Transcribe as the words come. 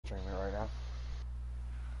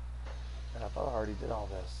thought I already did all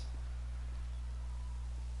this.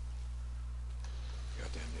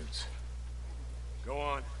 Goddamn newts. Go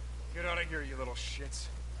on. Get out of here, you little shits.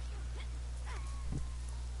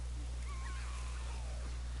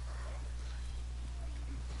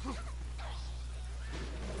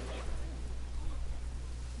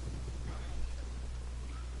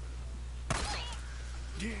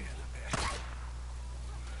 Yeah, not bad.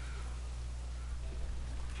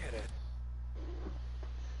 Get it.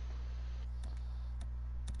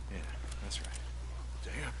 Yeah, that's right.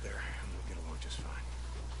 Stay up there, and we'll get along just fine.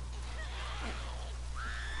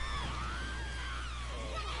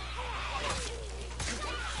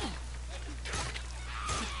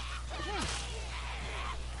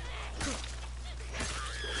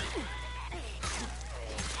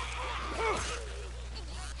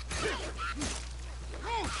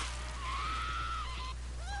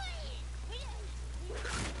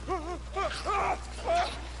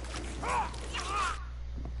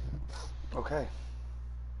 Okay.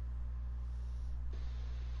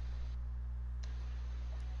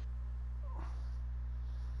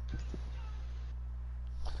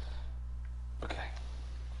 Okay.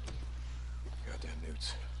 Goddamn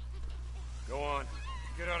newts. Go on.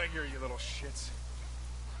 Get out of here, you little shits.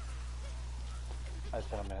 It's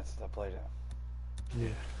been a minute since I played it. Yeah,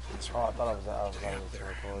 that's Oh, right. I thought I was out of Stay the up there,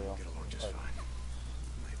 and tutorial. we'll get along just fine.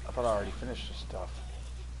 I thought I already finished this stuff.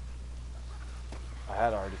 I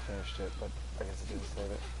had already finished it, but I guess I didn't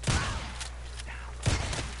save it.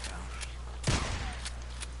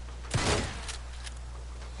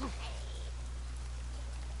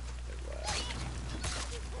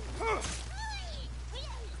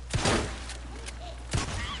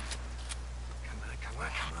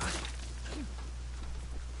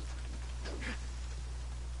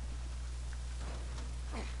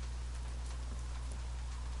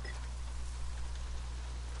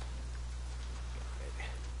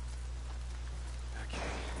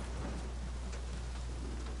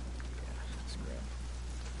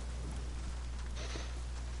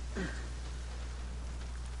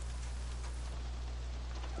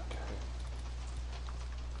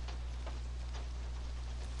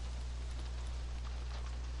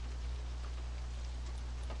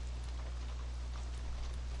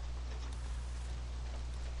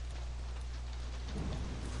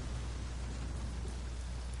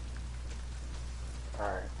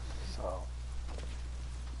 Alright, so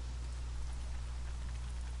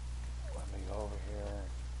let me go over here and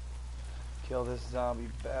kill this zombie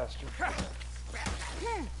bastard. Okay.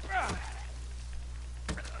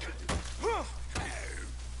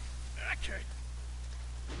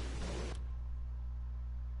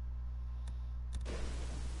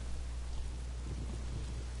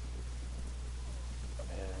 I'm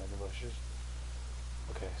hidden in the bushes.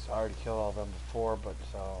 Okay, so I already killed all of them before, but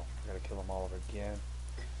so I gotta kill them all over again.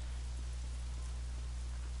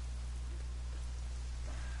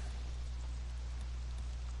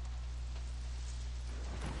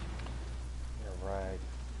 Yeah, rag.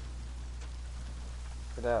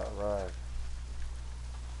 Look at that, rag.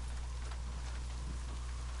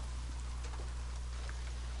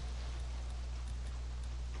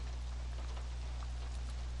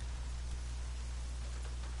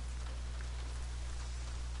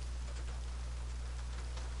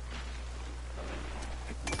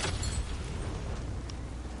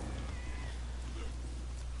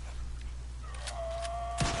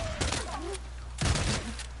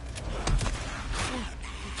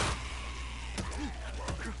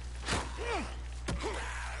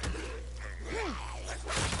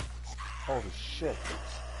 Holy shit.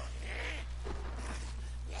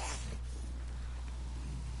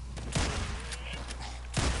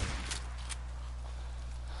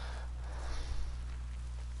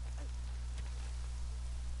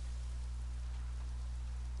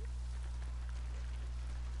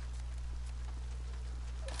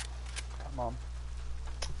 Come on.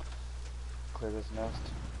 Clear this nest.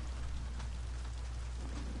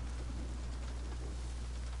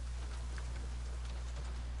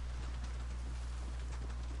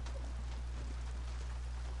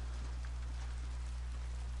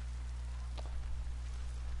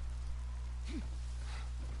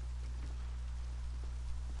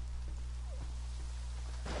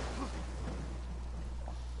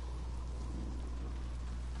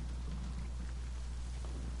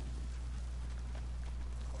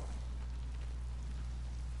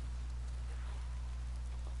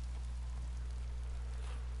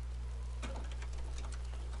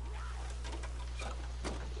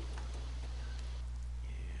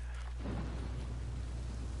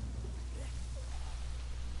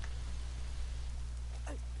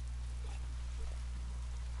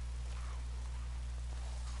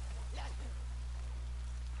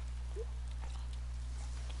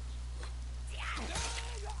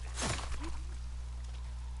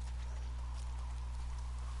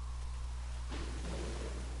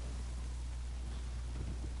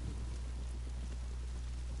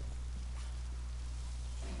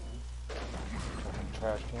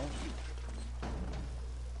 trash can.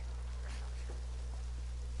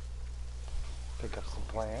 Pick up some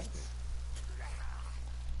plants.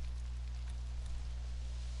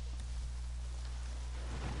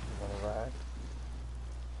 Another rag.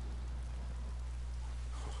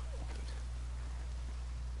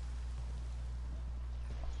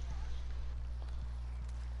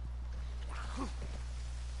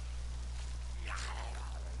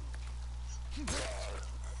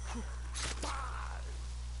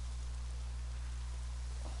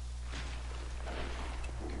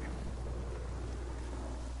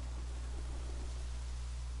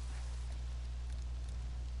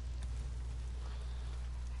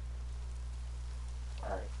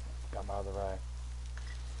 Alright, got my other rag.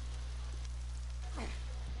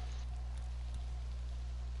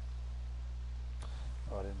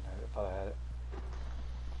 Oh, I didn't have it. I thought I had it.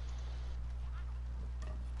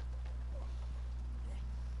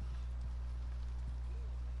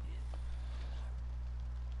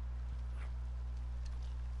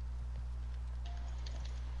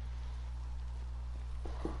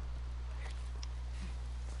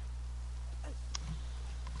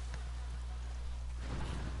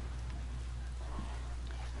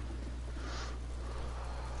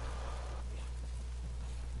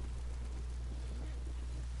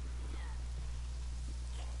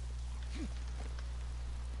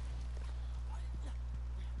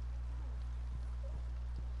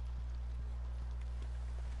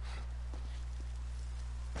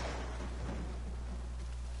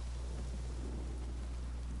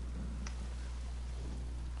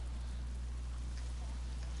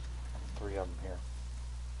 Three of them here.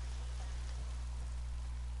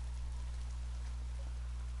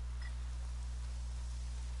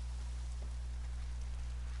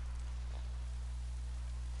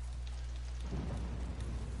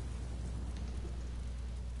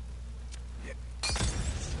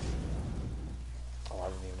 Oh, I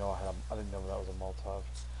didn't even know I had I didn't know that was a Molotov.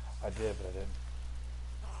 I did, but I didn't.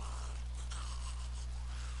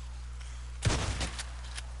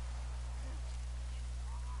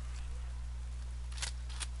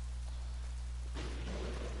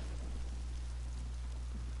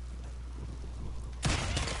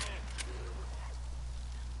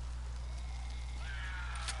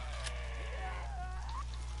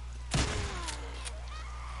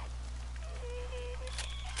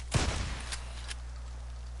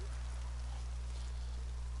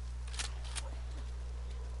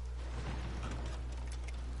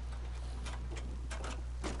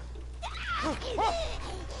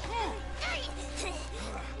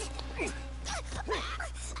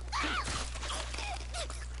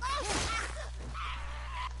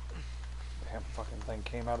 Damn fucking thing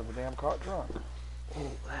came out of the damn cart trunk.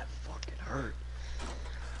 Oh, that fucking hurt.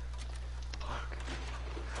 Fuck.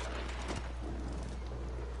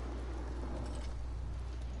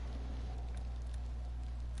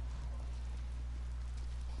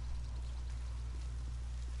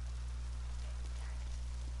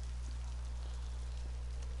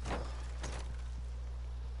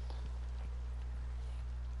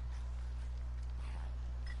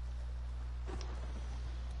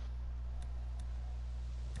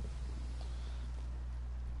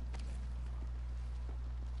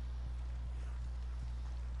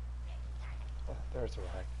 There's the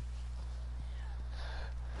rag.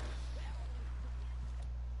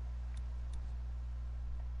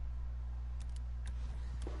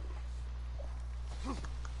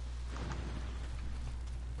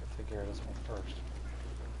 Gotta take care of this one first.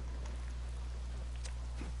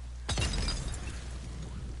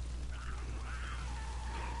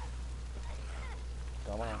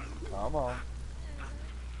 Come on, come on.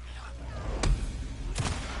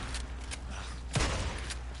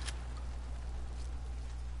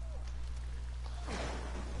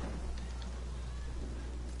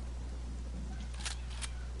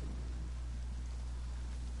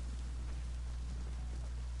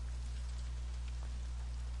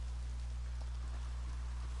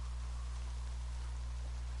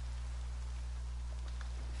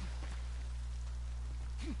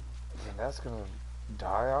 And that's gonna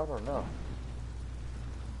die out or no?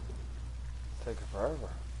 It's taking forever.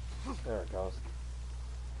 There it goes.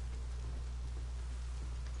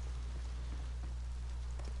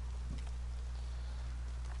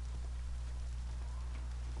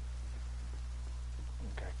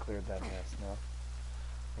 Okay, cleared that nest now.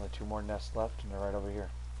 Only two more nests left and they're right over here.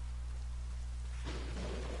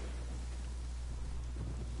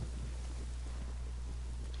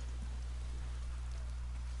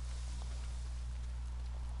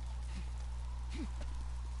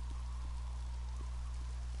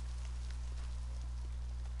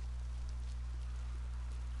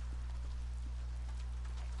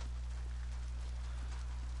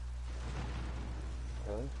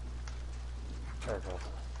 There it goes.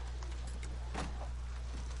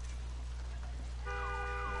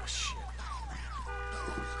 Oh, shit.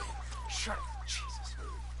 Shut up. Jesus.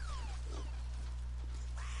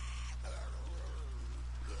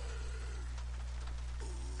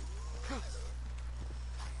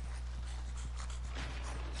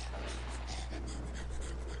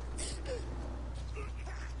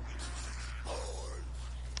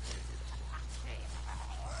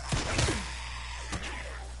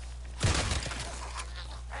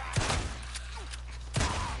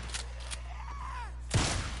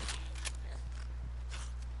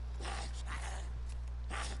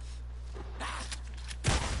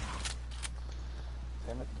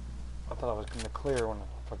 Damn it. I thought I was going to clear when I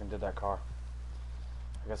fucking did that car.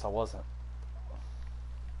 I guess I wasn't.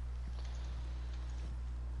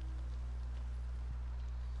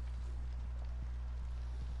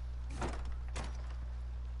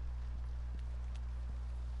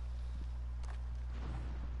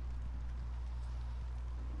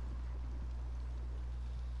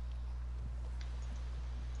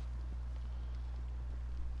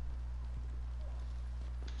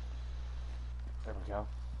 There we go.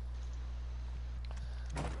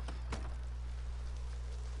 I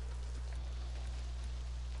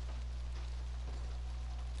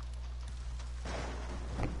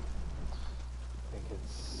think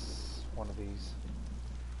it's one of these.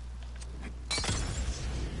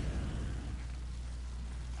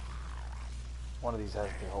 One of these has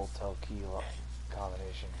the hotel key lock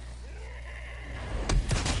combination.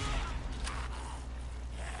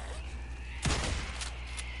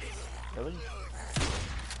 Really?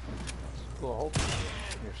 Cool, hope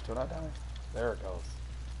you're still not down there. There it goes.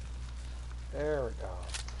 There it goes.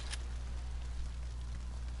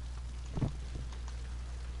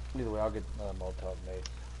 Either way, I'll get another Molotov made.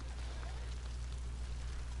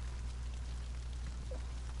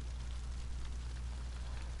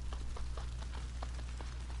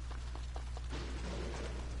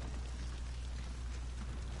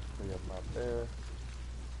 Three of them up there.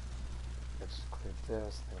 Let's just clear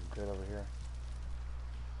this. I think I'm good over here.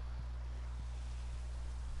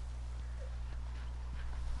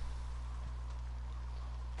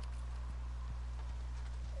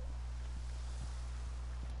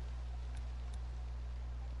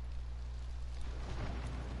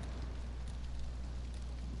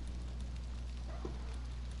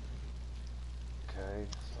 Okay,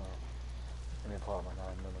 so let me pull out my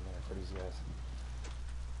 9mm for these guys.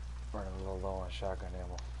 Running a little low on shotgun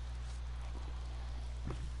ammo.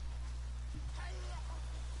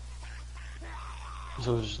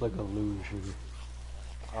 So it's just like a looter shooter.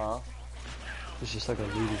 Huh? It's just like a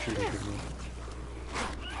looter shooter to me.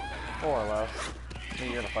 More or less. I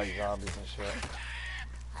mean, you're gonna fight zombies and shit.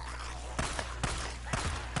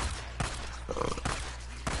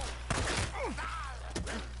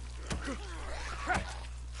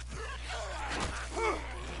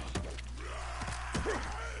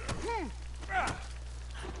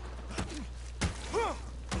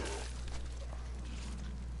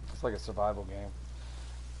 It's like a survival game,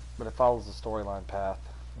 but it follows the storyline path.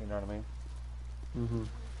 You know what I mean? Mm-hmm.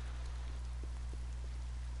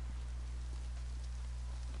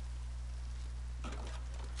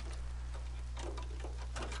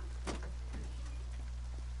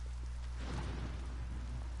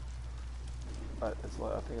 But it's,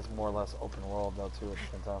 I think it's more or less open world though too at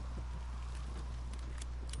the same time.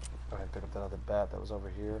 Go ahead and pick up that other bat that was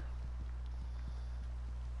over here.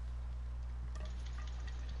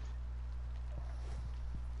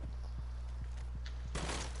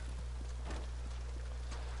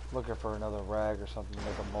 Looking for another rag or something to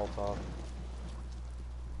make a Molotov.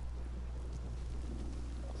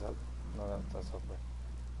 Is that? No, that's over there.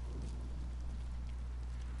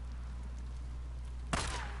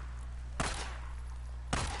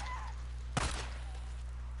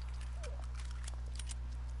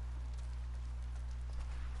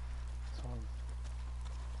 This one.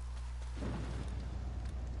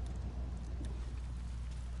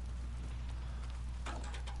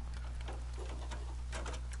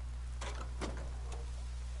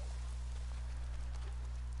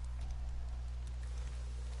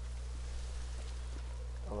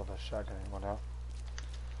 I love a shotgun ammo now.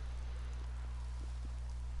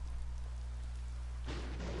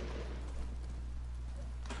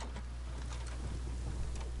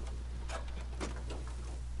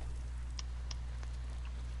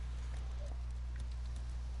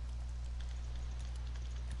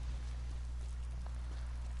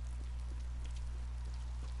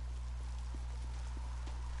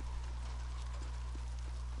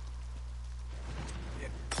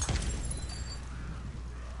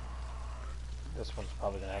 This one's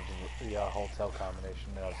probably gonna have the hotel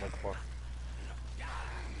combination that I was looking for.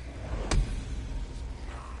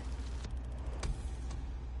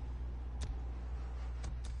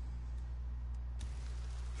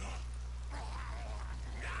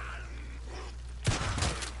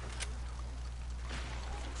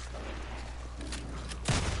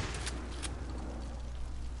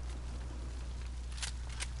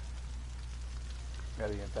 Yeah,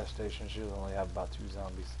 the infestation should only have about 2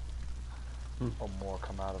 zombies. Or more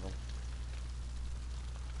come out of them.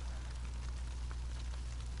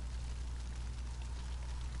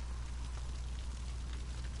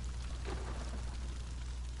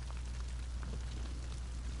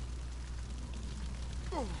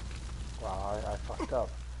 Wow, I fucked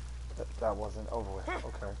up. That wasn't over with.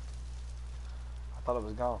 Okay. I thought it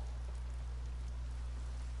was gone.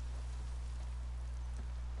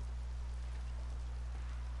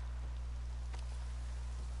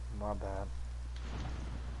 My bad.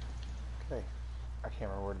 Okay. I can't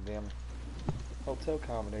remember where the damn hotel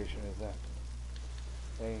combination is at.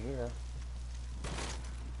 Ain't here.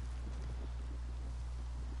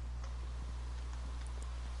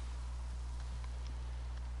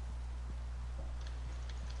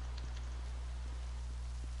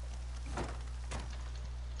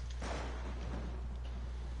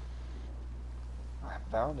 I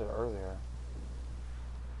found it earlier.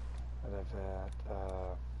 But if it,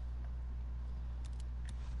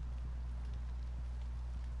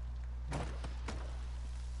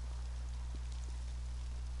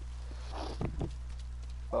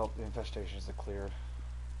 oh, the infestations are cleared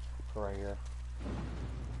for right here.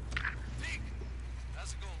 Deke!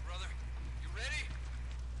 How's it going, brother? You ready?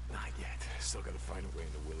 Not yet. Still gotta find a way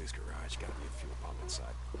into Willie's garage. Gotta be a fuel pump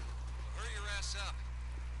inside. Well, hurry your ass up.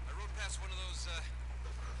 I rode past one of those,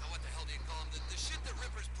 what the hell do you call them? The shit that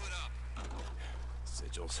Rippers put up.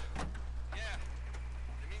 Sigils. Yeah.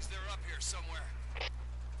 It means they're up here somewhere.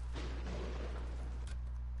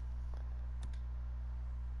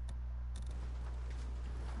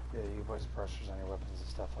 Yeah, you can put suppressors on your weapons and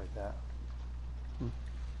stuff like that.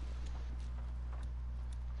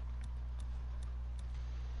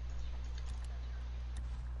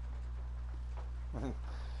 You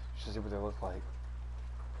should see what they look like.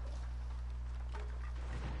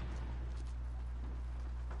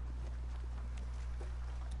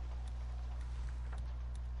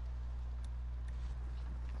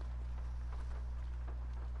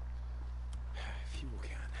 Fuel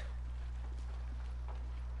can.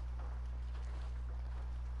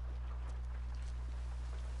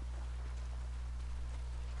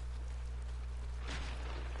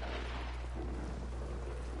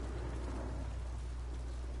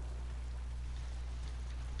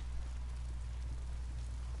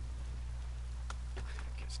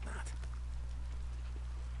 Guess not.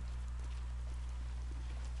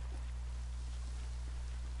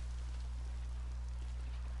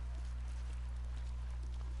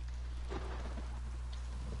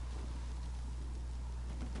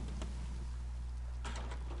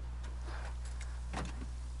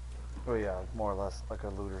 Oh yeah, more or less like a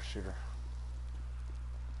looter shooter.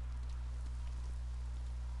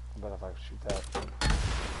 I bet if I could shoot that.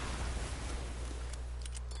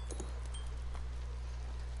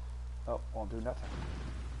 Oh, won't do nothing.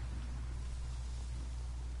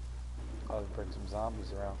 I'll bring some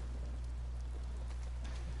zombies around.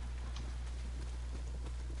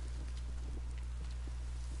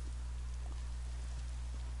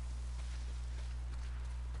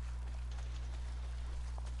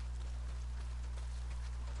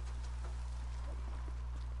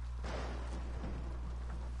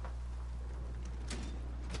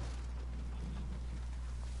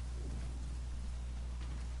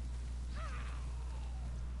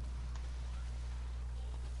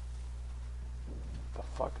 The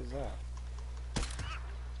fuck is that?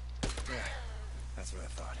 Yeah, that's what I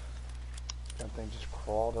thought. That thing just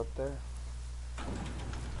crawled up there?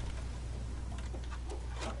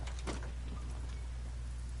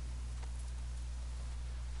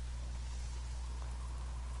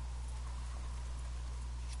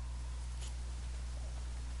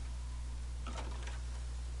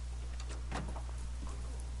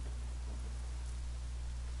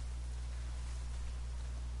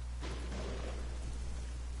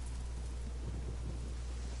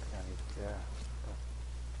 Yeah.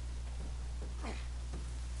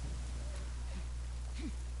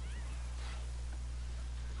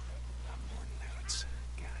 More notes.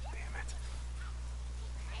 God damn it.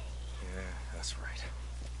 Yeah, that's right.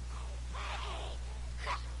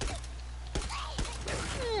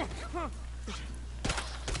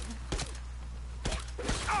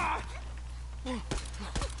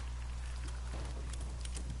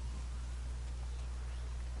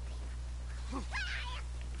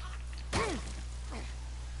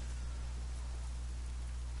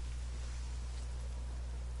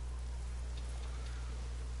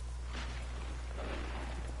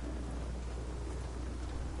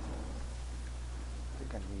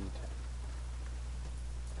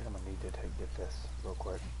 I'm gonna need to get this real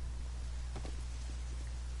quick.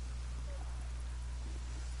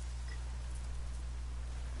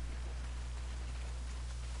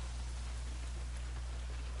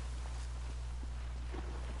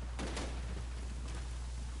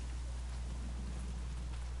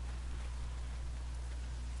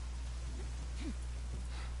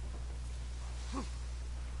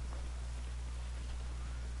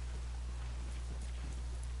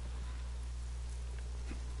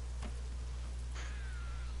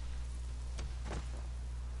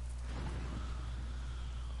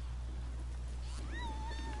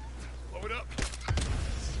 Blow it up.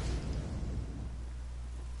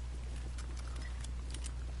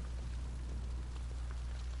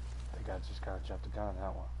 I think I just gotta jump the gun on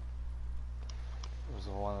that one. It was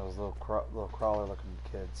one of those little crawler looking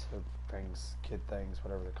kids, kid things,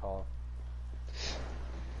 whatever they call them.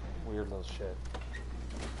 Weird little shit.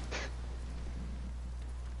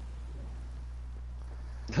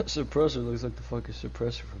 That suppressor looks like the fucking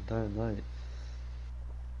suppressor from Dying Light.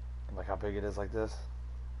 Like how big it is like this?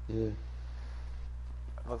 Yeah.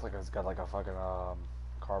 It looks like it's got like a fucking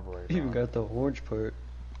carburetor. Even on it. got the orange part.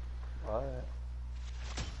 What?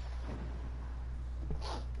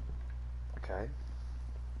 Okay.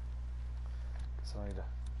 Guess I need to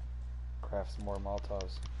craft some more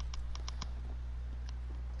Molotovs.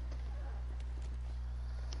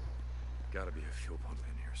 Gotta be a fuel pump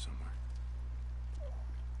in here somewhere.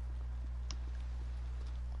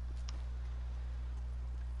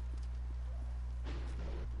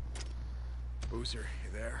 Boozer,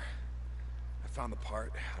 you there? I found the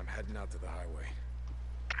part. I'm heading out to the highway.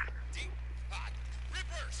 Deep hot.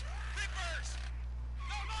 Rippers! Rippers!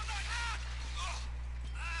 No, no, no! Ah! Oh!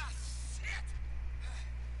 Ah,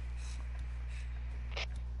 shit!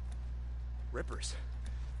 Rippers.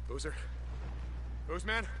 Boozer?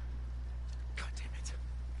 Boozman? God damn it.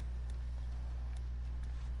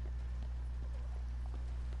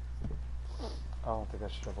 I don't think I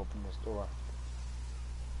should have opened this door.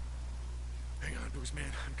 Hang on,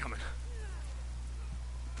 Boozman. I'm coming.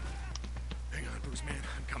 Hang on, Boozman.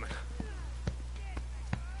 I'm coming.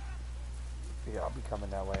 Yeah, I'll be coming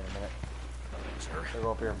that way in a minute. Sir? I'll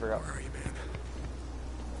go up here and figure out. Where are you, man?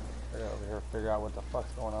 I gotta over here figure out what the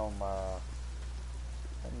fuck's going on with my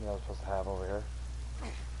thing that I was supposed to have over here.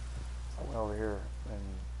 I went over here and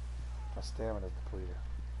my stamina's depleted.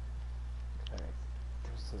 Okay,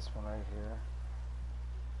 there's this one right here.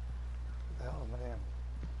 What the hell is my damn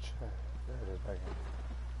shit? There it is back here.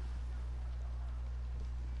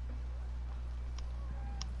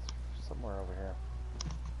 It's somewhere over here.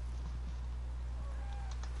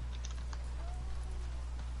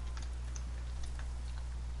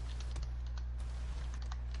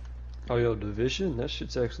 Oh, yo, Division? That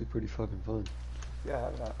shit's actually pretty fucking fun. Yeah,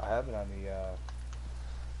 I have it on the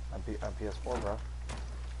on PS4, bro.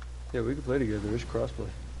 Yeah, we can play together. There's crossplay.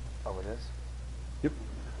 Oh, it is? Yep.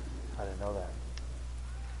 I didn't know that.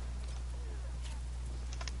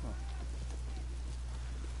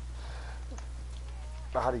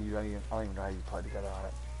 But how do you? I don't even know how you play together on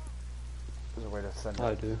it. There's a way to send it.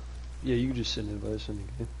 I do. Yeah, you can just send invites in the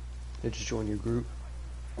game. They just join your group.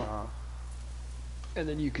 And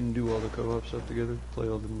then you can do all the co-op stuff together. Play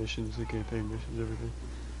all the missions, the campaign missions, everything.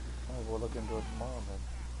 Oh, we'll look into it tomorrow then,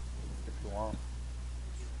 if you want.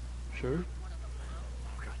 Sure.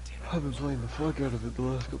 I've been playing the fuck out of it the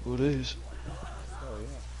last couple of days. Oh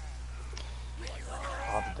yeah.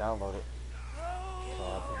 I'll have to download it. So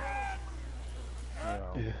I'll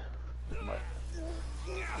have to, Yeah.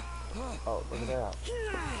 Oh, look at that.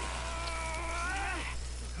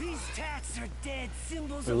 These tats are dead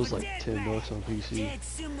symbols It was of a like dead $10 man. on PC. Dead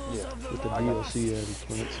symbols Yeah, of the With the Lord. DLC added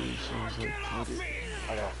to it, so it was like, fuck it.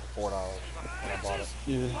 I got $4 when I bought it.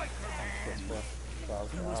 Yeah. PS4. So I was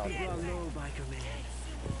You like, must oh, be brought low, biker man.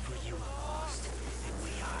 For you are lost, and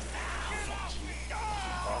we are found.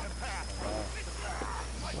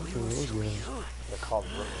 Fuck those guys. they're called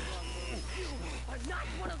Rippers. You are not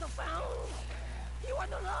one of the found. You are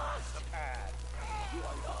the lost. You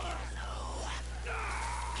are lost.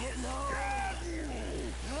 Get low.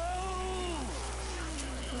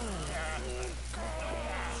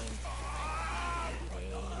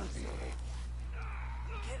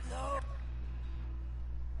 Get low.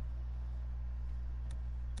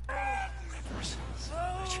 Rippers.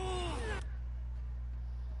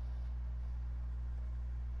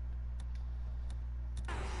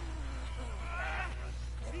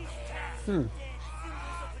 Hmm. Dead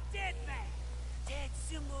symbols of a dead man. Dead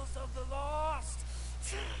symbols of the lost.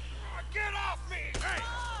 Get off me! Hey,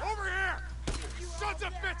 over here! You sons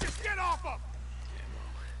of bitches, get off him!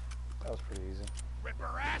 That was pretty easy.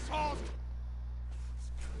 Ripper assholes!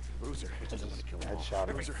 Boozer. Headshot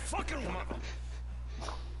him. Boozer. Fucking one of them.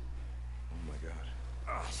 Oh my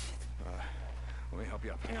god. Let me help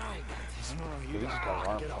you up. Dude, he just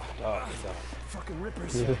got his arm fucked up. He's got Fucking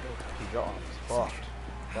Rippers. his arm is fucked.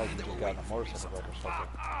 Like he just got in a motorcycle wreck or something.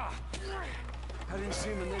 I didn't see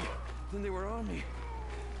them and then they were on me.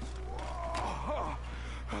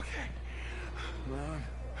 Okay. Come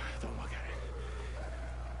don't look at it.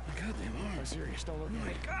 My goddamn arm. I'm serious. Don't look at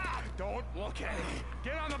it. God! Don't look at it.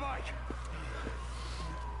 Get on the bike.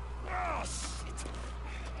 Oh, shit.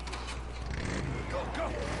 Go.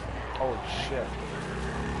 Holy shit.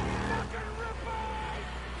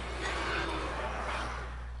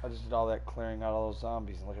 I just did all that clearing out all those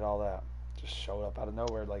zombies and look at all that. Just showed up out of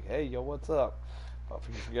nowhere like, hey, yo, what's up? But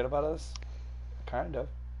you forget about us? Kind of.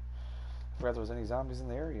 Forgot there was any zombies in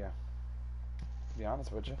the area. To be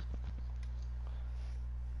honest with you.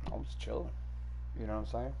 I was chilling. You know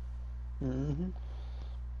what I'm saying?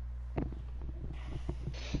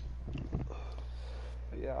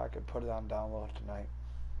 But yeah, I could put it on download tonight.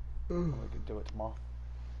 We could do it tomorrow.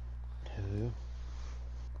 Hell yeah.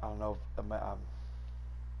 I don't know if I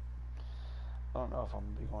don't know if I'm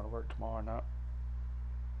gonna be going to work tomorrow or not.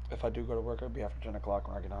 If I do go to work, it'll be after 10 o'clock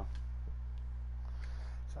when I get home.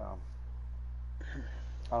 So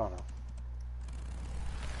I don't know.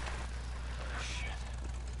 Shit.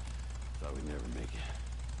 Thought we'd never make it.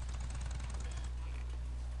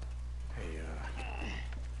 Hey,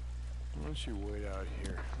 why don't you wait out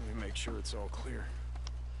here? Let me make sure it's all clear.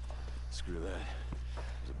 Screw that.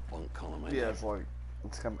 There's a bunk calling my Yeah, name. it's like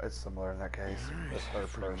it's similar in that case. It's third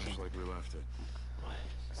Pretty person. much like we left it.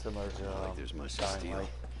 Similar to Like there's much to Dying steal. Light.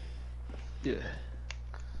 Yeah.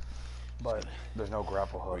 But there's no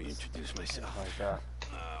grapple hooks. Reintroduce myself. Like that.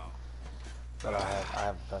 But I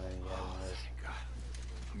haven't done any yet. Anyways. Thank God.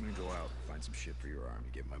 I'm gonna go out and find some shit for your arm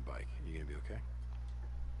to get my bike. You gonna be okay?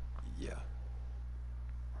 Yeah.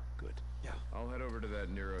 Good. Yeah. I'll head over to that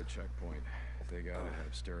Nero checkpoint. They gotta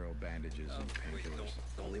have sterile bandages and Wait, painkillers.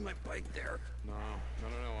 don't leave my bike there. No.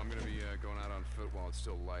 I'm gonna be going out on foot while it's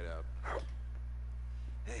still light out.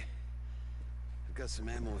 Hey, I've got some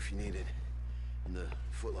ammo if you need it. In the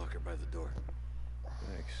footlocker by the door.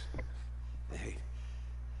 Thanks. Hey,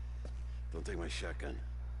 don't take my shotgun.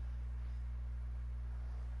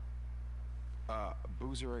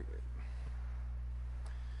 Boozer.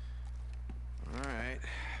 All right.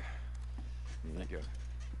 Here you go.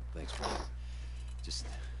 Thanks, bro. Just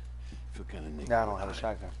feel kind of naked. Yeah, I don't have a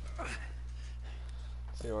shotgun.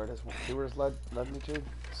 See where it is? See where it's led me to?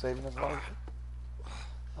 Saving his life?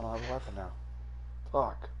 I don't have a weapon now.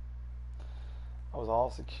 Fuck. I was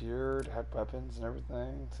all secured, had weapons and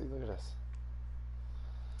everything. See, look at this.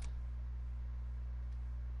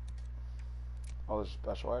 Oh, there's a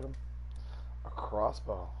special item. A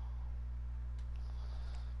crossbow.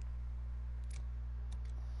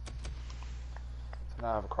 So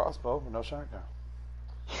now I have a crossbow, but no shotgun.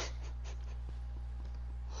 I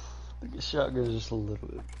think a shotgun is just a little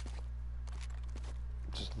bit.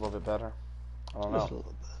 Just a little bit better. I don't Just a know.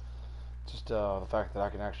 little bit. Just the fact that I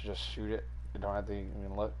can actually just shoot it. You don't have to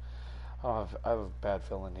even look. I have a bad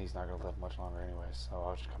feeling he's not gonna live much longer anyway. So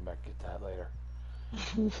I'll just come back and get that later.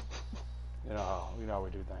 You know how we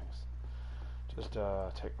do things. Just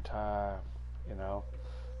take my time. You know,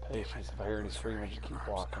 patience. If I hear any screaming, just keep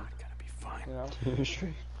walking. Gonna be fine. You know.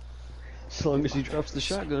 Straight. As long as he drops the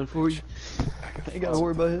shotgun for you, I ain't gotta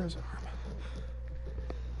worry about him.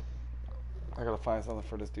 I gotta find something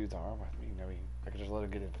for this dude's arm. I mean, I could just let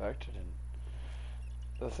it get infected and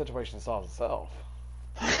the situation solves itself.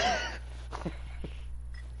 I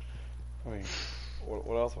mean,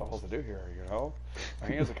 what else am I supposed to do here, you know? My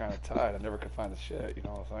hands are kind of tied. I never could find the shit, you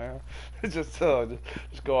know what I'm saying?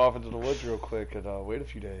 just go off into the woods real quick and wait a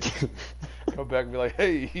few days. Come back and be like,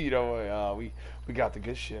 hey, you know, we got the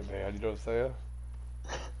good shit, man. You know what I'm saying?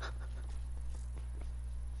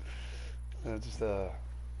 And just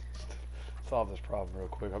solve this problem real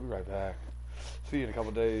quick. I'll be right back. See you in a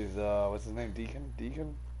couple days. What's his name? Deacon?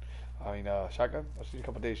 Shotgun? I'll see you in a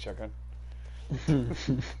couple days, Shotgun.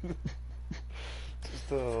 Just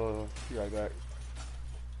be right back.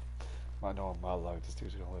 I know in my luck this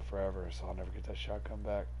dude's gonna live forever, so I'll never get that shotgun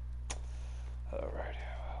back. Alright,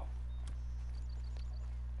 well.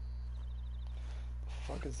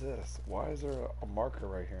 The fuck is this? Why is there a marker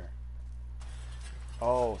right here?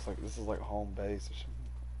 Oh, it's like this is like home base or something.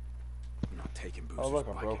 I'm not taking Boozer's Oh look,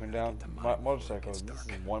 I'm bike. broken I gotta down get to my mine before it motorcycle. gets This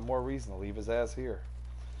dark. is one more reason to leave his ass here.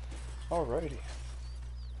 Alrighty.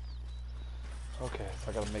 Okay, so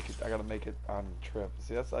I gotta make it on the trip.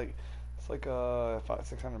 See, it's like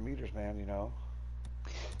 600 meters, man. You know,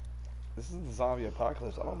 this is the zombie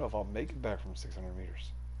apocalypse. I don't know if I'll make it back from 600 meters.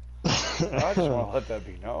 I just want to let that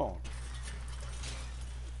be known.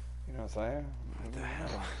 You know what I'm saying? What the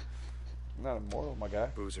hell? I'm not immortal, my guy.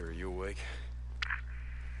 Boozer, are you awake?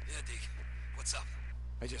 Yeah, Deke. What's up?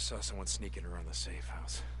 I just saw someone sneaking around the safe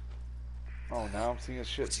house. Oh, now I'm seeing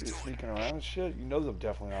shit What's he doing? sneaking around and shit. You know them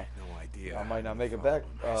definitely not. No idea. I might not I'm make it gonna back.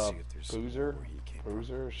 follow him. See if there's some Boozer, where he came from.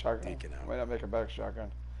 Bruiser, shotgun. Taken out. Might not make it back,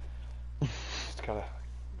 shotgun. Just gotta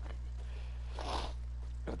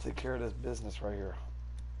take care of this business right here.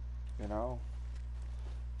 You know.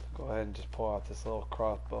 Go ahead and just pull out this little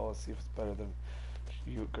crossbow and see if it's better than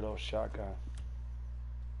you good old shotgun.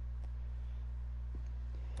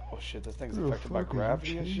 Oh shit, this thing's Who the affected by fuck is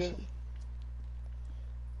gravity and shit.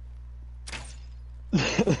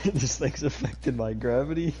 This thing's affected by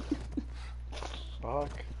gravity. Fuck.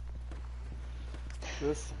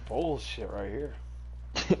 This is bullshit right here.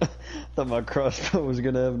 Thought my crossbow was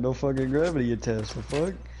gonna have no fucking gravity attached. The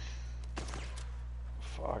fuck?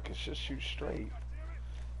 Fuck, it's just shoot straight.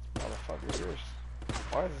 Motherfucker, here.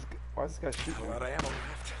 Why is this guy shooting? A lot of ammo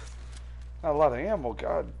left. Not a lot of ammo,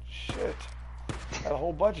 god shit. Had a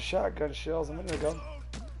whole bunch of shotgun shells a minute ago.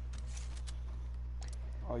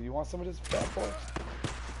 Oh, you want some of this bad boy?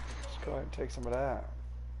 Just go ahead and take some of that.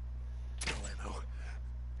 Ammo.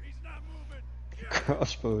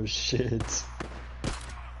 Crossbow is shit.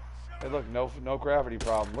 Hey look, no gravity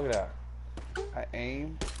problem. Look at that. I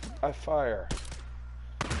aim, I fire.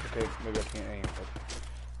 Okay, maybe I can't aim, but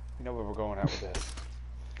you know where we're going at with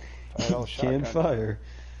this. Can't fire.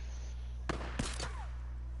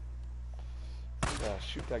 Yeah,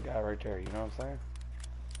 shoot that guy right there, you know what I'm saying?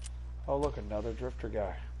 Oh look, another drifter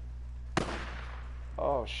guy.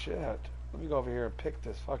 Oh shit. Let me go over here and pick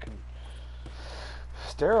this fucking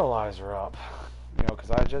sterilizer up. You know,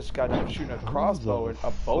 because I just got done shooting a crossbow and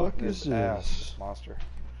a bolt in his ass, this monster.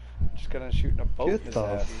 Just got done shooting a bolt in Get his the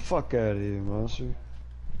ass. fuck out of here, monster.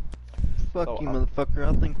 Fuck So, you, motherfucker.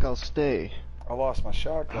 I think I'll stay. I lost my I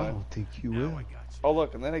shotgun. don't think you will. Oh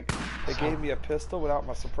look, and then they gave me a pistol without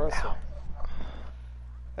my suppressor.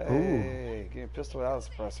 Hey, give me a pistol without a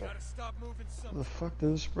suppressor. Where the fuck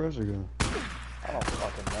did the suppressor go? I don't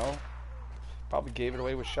fucking know. Probably gave it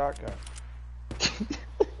away with shotgun.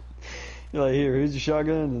 You're like, here's your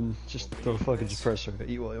shotgun, and just throw the fucking suppressor at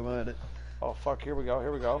you while you're at it. Oh fuck, here we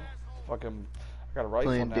go. Fucking, I got a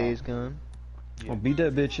rifle Playing now. Days Gone. I'll beat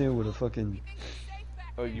that bitch in with a fucking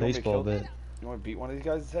Oh, you want me to baseball kill- bat. You want to beat one of these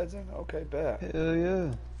guys' heads in? Okay, bet. Hell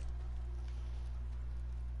yeah.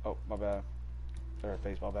 Oh, my bad. Or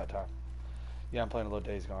baseball bat time. Yeah, I'm playing a little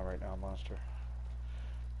Days Gone right now, Monster.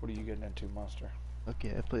 What are you getting into, Monster?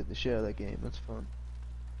 Okay, I played the shit out of that game. That's fun.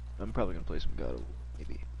 I'm probably gonna play some God of War,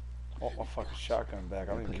 maybe. I want my fucking shotgun back.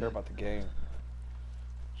 I don't even care about the game.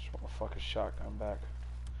 Just want my fucking shotgun back.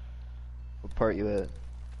 What part you at?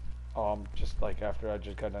 I'm just like after I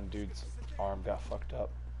just got done, dude's arm got fucked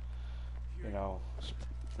up. You know,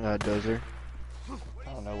 Dozer.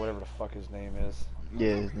 I don't know, whatever the fuck his name is.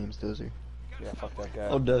 Yeah, his name's Dozer. Yeah, fuck that guy.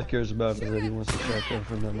 All Death cares about is that he wants a shotgun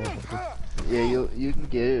from that motherfucker. Yeah, you can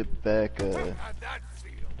get it back.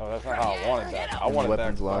 No, that's not how I want it back. I want it back.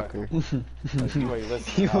 Weapons locker. Like, you ain't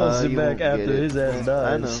He listening. wants it you back won't after get it. his ass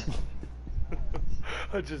dies. I know.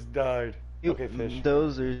 I just died. Okay, fish.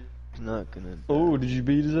 Dozer's not gonna. Oh, did you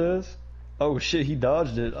beat his ass? Oh shit, he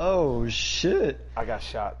dodged it. Oh shit. I got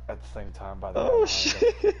shot at the same time by the guy Oh behind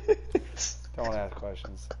us. shit. Don't ask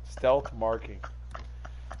questions. Stealth marking.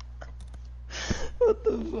 What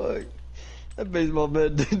the fuck? That baseball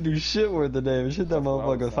bat didn't do shit worth the damage. Hit that That's what I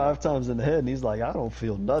was motherfucker saying. 5 times in the head, and he's like, I don't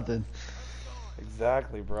feel nothing.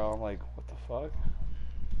 Exactly, bro. I'm like, what the fuck?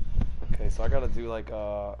 Okay, so I gotta do like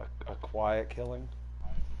a quiet killing.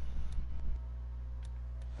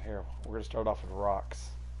 Here, we're gonna start off with rocks.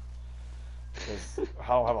 Because I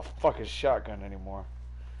don't have a fucking shotgun anymore.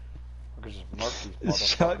 I could just murk these Is motherfuckers and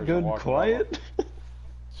shotgun walk quiet? around.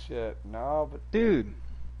 Shit, no, but Dude,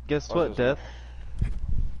 guess What's what, this Death?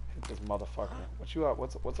 hit this motherfucker. What you up?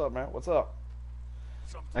 What's up, man? What's up?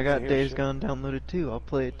 I got Hear Days shit. Gone downloaded too. I'll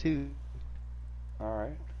play it too. All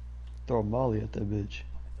right. Throw a molly at that bitch.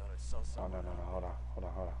 Oh no, hold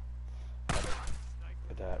on.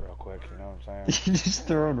 Get that real quick. You know what I'm saying? You just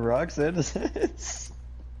throwing rocks at his head.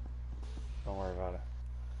 Don't worry about it.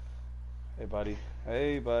 Hey, buddy.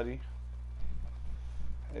 Hey, buddy.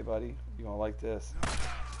 Hey, buddy. You gonna like this?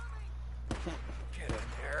 Get in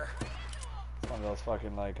there. It's one of those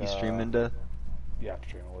fucking like. You streaming, Death? Yeah, I'm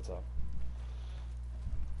streaming. What's up?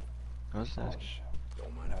 I was just Oh, asking. shit.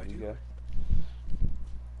 Don't mind No, if I you do. good?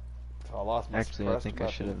 So I lost my Actually, I suppressed think weapon.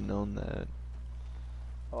 I should have known that.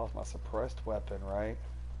 I lost my suppressed weapon, right?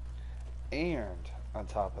 And on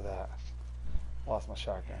top of that, lost my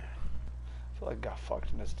shotgun. I feel like I got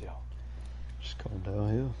fucked in this deal. Just going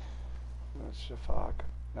downhill. That's shit, fuck.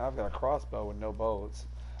 Now I've got a crossbow with no bullets.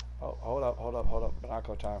 Oh, hold up.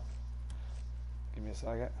 Binocular time. Give me a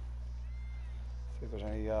second. See if there's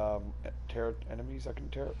any enemies I can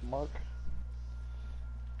mark.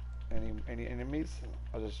 Any enemies?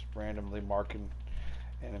 I'll just randomly marking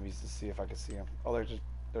enemies to see if I can see them. Oh,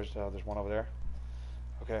 there's one over there.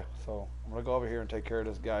 Okay, so I'm gonna go over here and take care of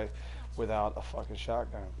this guy without a fucking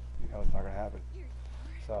shotgun. You know it's not gonna happen.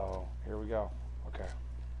 So here we go. Okay.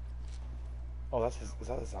 Oh, is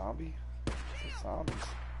that a zombie? It's zombies.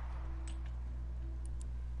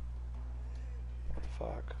 What the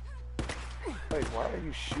fuck? Wait, why are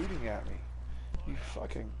you shooting at me? You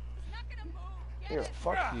fucking. Here,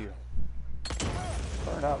 fuck you.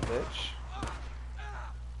 Burn up, bitch.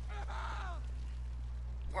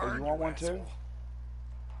 Oh, you want one too?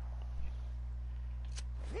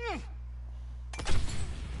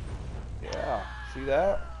 Yeah, see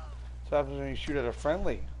that? That's what happens when you shoot at a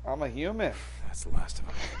friendly. I'm a human. That's the last of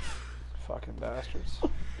them. Fucking bastards.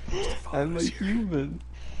 I'm a human.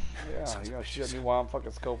 Yeah, you gonna shoot at me while I'm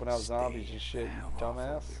fucking scoping out zombies and shit, you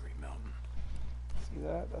dumbass. See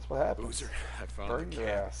that? That's what happens. Boozer, I found Burn the your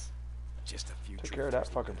camp. ass. Just a few Take care of that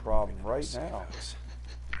drifters fucking looking problem for right safe now. house.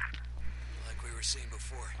 Like we were saying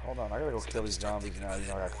before. Hold on, I gotta go kill these zombies now. You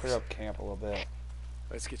know, I gotta clear up camp a little bit.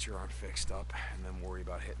 Let's get your arm fixed up and then worry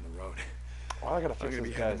about hitting the road. Well, I gotta I'm fix gonna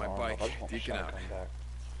this be heading guy's my arm up. bike, I just want my deacon out. shotgun back.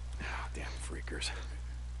 Oh, damn freakers.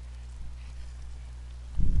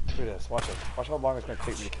 Look at this. Watch it. Watch how long it's gonna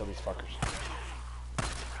take me to kill these fuckers.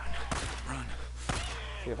 Run.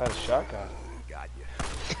 See, if I had a shotgun, Got you.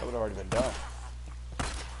 that would have already been done.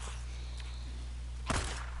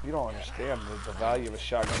 You don't understand the value of a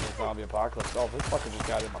shotgun in the zombie apocalypse. Oh, this fucker just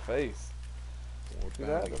got in my face. See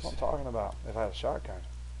that? That's what I'm talking about. If I had a shotgun.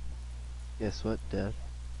 Guess what, Death?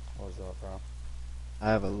 What's up, bro? I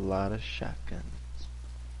have a lot of shotguns.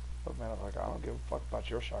 Look, man, I'm like, I don't give a fuck about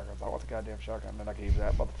your shotguns. I want the goddamn shotgun. Then I can use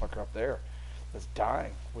that motherfucker up there that's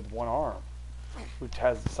dying with one arm, who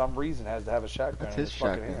has some reason has to have a shotgun That's in his his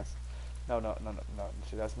fucking shotgun. hands. No.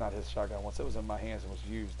 See, that's not his shotgun. Once it was in my hands and was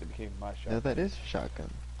used, it became my shotgun. No, that is a shotgun.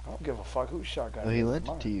 I don't give a fuck whose shotgun. Oh, it he is. lent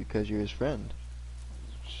It's it to mine. you because you're his friend.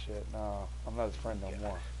 Shit, no. I'm not his friend no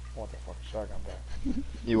more. I want that fucking shotgun back.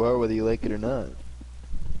 You are whether you like it or not.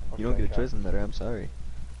 You don't Okay, get a guy. choice in the matter, I'm sorry.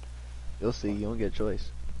 You'll see, you don't get a choice.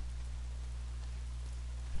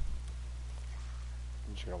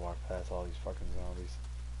 I'm just gonna walk past all these fucking zombies.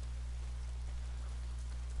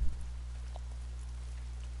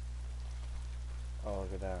 Oh,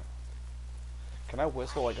 look at that. Can I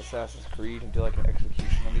whistle like Assassin's Creed and do like an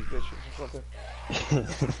execution on these bitches or something?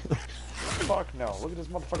 Fuck no. Look at this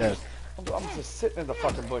motherfucker. Yeah. Just, I'm just sitting in the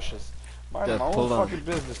fucking bushes. Minding Yeah, my own hold on. fucking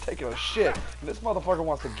business, taking a shit. And this motherfucker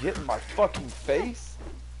wants to get in my fucking face?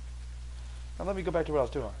 Now let me go back to what I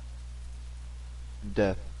was doing.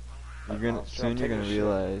 Death. You're gonna I'm soon you're taking gonna a shit.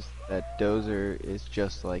 realize that Dozer is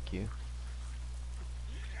just like you.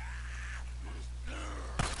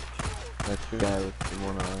 That's the guy with the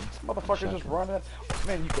one arm. This motherfucker just shotgun. running.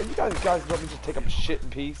 Man, you guys let me just take a shit in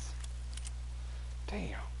peace.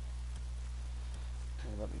 Damn.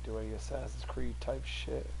 Let me do a Assassin's Creed type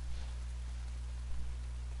shit.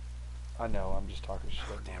 I know, I'm just talking shit.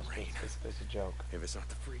 Damn No, rain. it's a joke. If it's not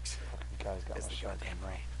the freaks, Fucking guy's got it's my the shotgun goddamn now.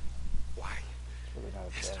 rain. Why? It's really not a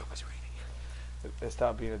I said joke. it was raining. It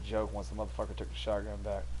stopped being a joke once the motherfucker took the shotgun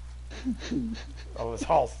back. I was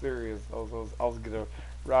all serious. I was gonna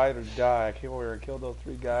ride or die. I came over here and killed those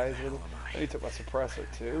 3 guys with him. And he took my suppressor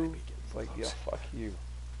too. It's like, yeah, fuck you.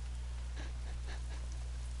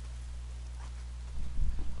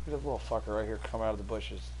 Look at this little fucker right here come out of the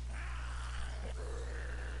bushes.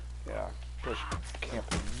 Yeah, bush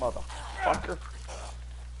camping motherfucker.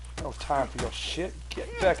 No time for your shit. Get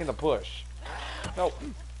back in the bush. Nope.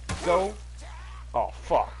 Go. Oh,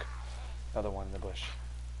 fuck. Another one in the bush.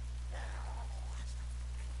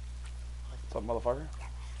 What's up, motherfucker?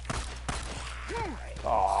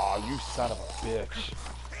 Aw, you son of a bitch.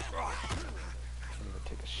 Can't even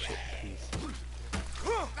take a shit in peace.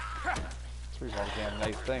 That's the reason all the damn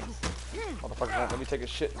nice things. Motherfuckers won't let me take a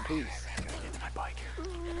shit in peace. Get my bike.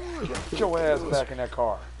 Get your ass back in that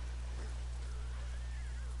car.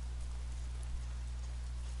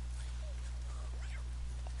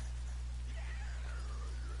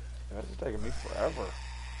 This is taking me forever.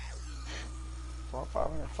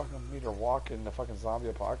 500 fucking meter walk in the fucking zombie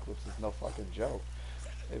apocalypse is no fucking joke.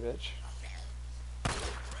 Hey, bitch.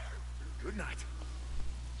 Good night.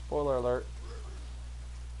 Spoiler alert.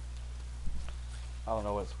 I don't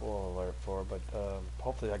know what spoiler alert for, but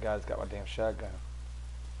hopefully that guy's got my damn shotgun.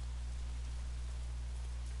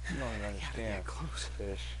 You don't even understand, close.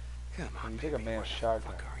 fish. Come on, When you take a baby, man's where the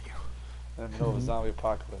shotgun fuck are you? in the middle of a zombie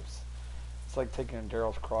apocalypse, it's like taking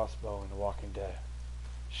Daryl's crossbow in The Walking Dead.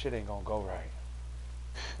 Shit ain't gonna go right.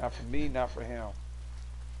 Not for me, not for him.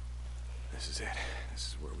 This is it. This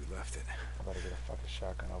is where we left it. I better get a fucking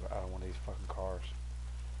shotgun out of one of these fucking cars.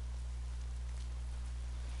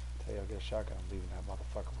 Tell you, I'll get a shotgun. I'm leaving that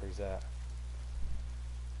motherfucker where he's at.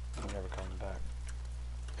 I'm never coming back.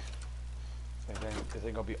 This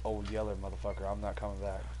ain't gonna be old Yeller, motherfucker. I'm not coming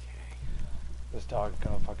back. This dog's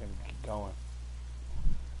gonna fucking keep going.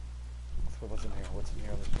 So what's in here? What's in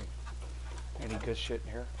here? Let's see. Any good shit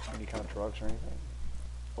in here? Any kind of drugs or anything?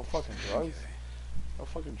 No fucking drugs? No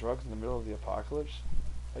fucking drugs in the middle of the apocalypse?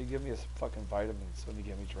 Why you give me a fucking vitamins when you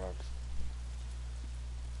give me drugs?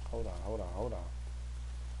 Hold on, hold on, hold on.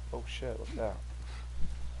 Oh shit, what's that?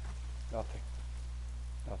 Nothing.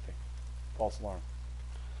 Nothing. False alarm.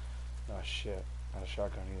 Oh shit. Not a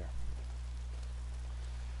shotgun either.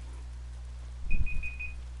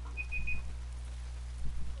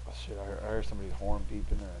 Oh shit, I heard somebody's horn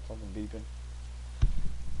beeping or something beeping.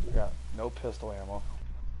 I got no pistol ammo.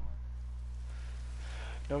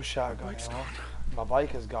 No shotgun ammo. My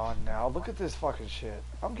bike is gone now. Look at this fucking shit.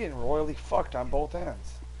 I'm getting royally fucked on both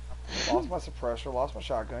ends. Lost my suppressor, lost my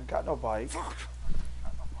shotgun, got no bike. Fuck!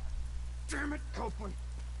 Damn it, Copeland!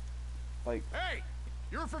 Like, Hey!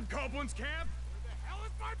 You're from Copeland's camp? Where the hell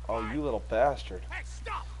is my oh, bike? you little bastard. Hey,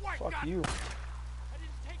 stop! Wait, Fuck God. you. I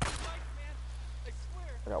didn't take your bike, man. I swear.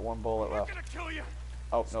 I got one bullet I'm left. gonna kill you!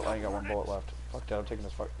 Oh, no, I ain't got one bullet left. Fuck that, I'm taking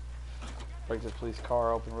this fuck. Break this police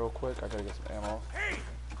car open real quick. I gotta get some ammo. Hey!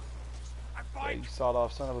 My Yeah, bike! you sawed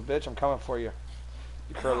off son of a bitch. I'm coming for you.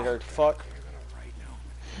 You curly haired fuck. You're gonna right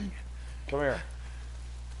now. Come here.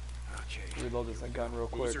 Okay. Reload this gun real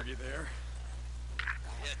quick. Boozer, you there?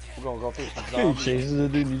 We're gonna go through some He zombies. chases the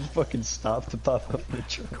dude, you just fucking stop to pop up the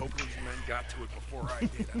truck. Copeland's men got to it before I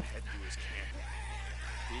did. I'm heading to his camp.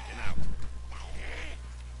 Beacon out.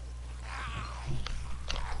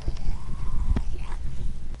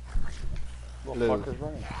 Little Hello. fuckers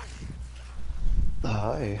running.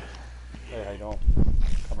 Hi. Hey, how you doing?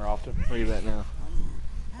 Come here often? Where you at now?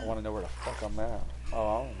 I want to know where the fuck I'm at.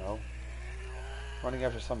 Oh, I don't know. Running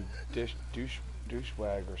after some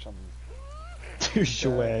douchewag or something.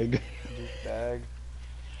 Douchewag. Douchebag.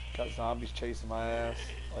 Got zombies chasing my ass.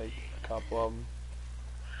 Like, a couple of them.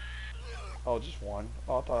 Oh, just one.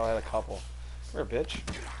 Oh, I thought I had a couple. Come here, bitch.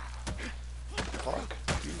 Fuck.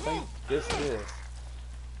 You think this is?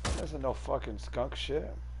 This is no fucking skunk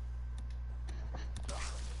shit.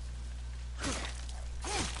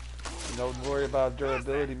 Don't worry about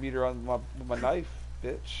durability meter on my knife,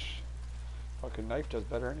 bitch. Fucking knife does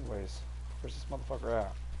better anyways. Where's this motherfucker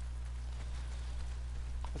at?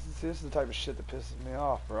 This is the type of shit that pisses me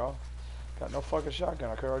off, bro. Got no fucking shotgun.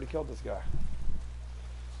 I could already killed this guy.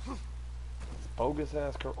 This bogus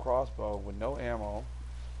ass crossbow with no ammo,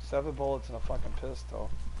 7 bullets and a fucking pistol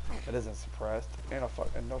that isn't suppressed, and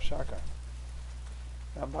no shotgun.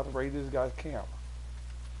 And I'm about to raid this guy's camp.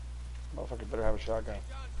 Motherfucker better have a shotgun.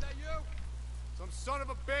 John, is that you? Some son of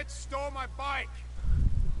a bitch stole my bike!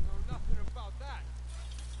 Know nothing about that.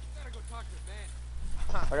 You gotta go talk to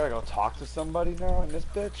Van. I gotta go talk to somebody now in this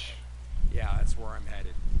bitch. Yeah, that's where I'm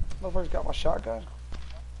headed. Motherfucker's got my shotgun.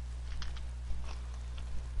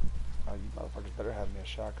 Oh, you motherfuckers better have me a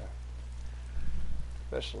shotgun.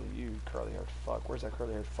 Especially you, curly haired fuck. Where's that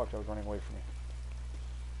curly haired fuck that was running away from me?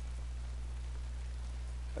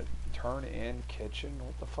 Turn in kitchen?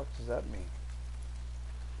 What the fuck does that mean?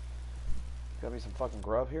 Got me some fucking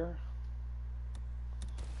grub here?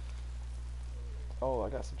 Oh, I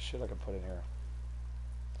got some shit I can put in here.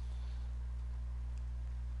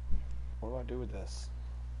 What do I do with this?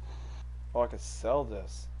 Oh, I could sell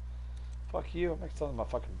this. Fuck you, I'm not selling my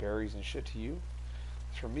fucking berries and shit to you.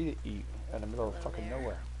 It's for me to eat in the middle of fucking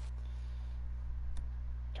nowhere.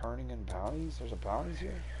 Turning in bounties? There's a bounties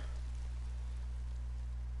here?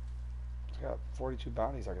 I got 42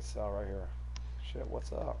 bounties I could sell right here. Shit,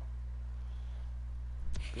 what's up?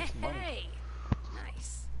 Get some money. Hey,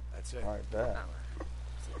 nice. That's it. Alright, bet.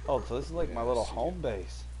 Oh, so this is like my little home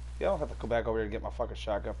base. Yeah, I don't have to go back over here to get my fucking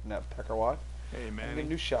shotgun from that Peckerwatt. Hey, I can man. get a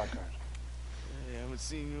new shotgun. Hey, I haven't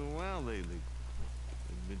seen you in a while lately.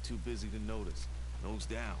 I've been too busy to notice. Nose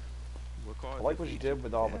down. Work hard. I like what you did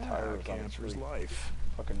with all the tires on the camper's street. life.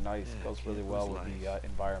 Fucking nice. Yeah, Goes really camper's well with life. the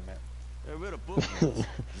environment. I read a book once,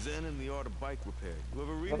 Zen and the Art of Bike Repair. You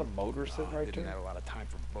ever Is read that it? a motor sitting I right didn't there? have a lot of time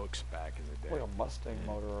for books back in the day. Like a Mustang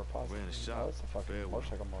motor or a positive. Ran a shop, No, it's a fucking Fairway.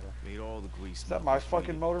 motorcycle motor. Made all the grease. Is that my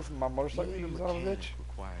fucking motor from my motorcycle, Being a you son of a mechanic bitch?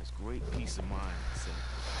 requires great peace of mind. So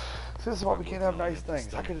See, this is why we can't have nice Working on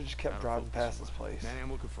things. I empty could have just kept stomach. driving past this place. Man,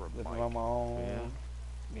 I'm looking for a Living bike. on my own.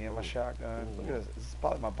 Yeah. Me and my Ooh. shotgun. Ooh. Look at this. This is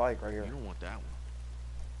probably my bike right here. you don't want that one.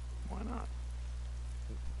 Why not?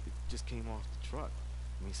 It just came off the truck.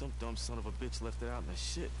 I mean, some dumb son of a bitch left it out in the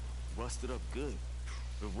shit. Rusted up good.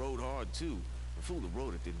 It rode hard, too. The fool that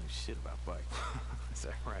rode it didn't know shit about bikes. Is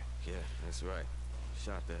that right? Yeah, that's right.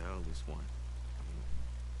 Shot the hell this one. I mean,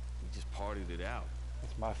 he just partied it out.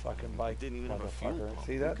 That's my fucking bike, Didn't even have a fuel motherfucker. pump.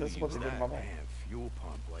 See Who that? could This is what they use did in my that? bike. Man, fuel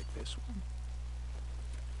pump like this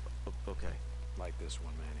one? Okay. Like this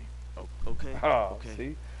one, Manny. Okay. Oh, okay.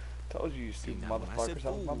 see? Told you, you stupid now, when I said motherfuckers.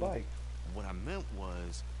 That was my fool, bike. What I meant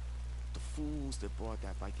was, the fools that brought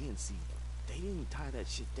that bike in, see, they didn't tie that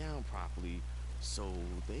shit down properly, so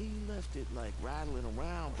they left it like rattling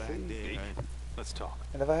around back See? there. And Let's talk.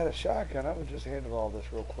 And if I had a shotgun, I would just handle all this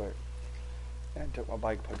real quick. And took my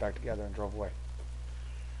bike, put it back together, and drove away.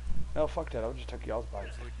 No, fuck that. I would just took y'all's bike.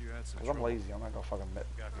 Because I'm lazy. I'm not going to fucking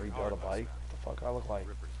rebuild a bike. What the fuck I look like?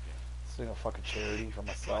 This ain't a fucking charity for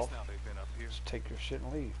myself. Just take your shit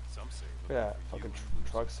and leave. Look at that. Fucking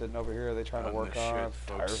truck sitting over here. They trying to work on.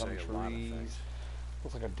 Tires on the trees.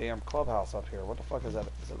 Looks like a damn clubhouse up here. What the fuck is that?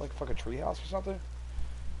 Is it like a fucking tree house or something?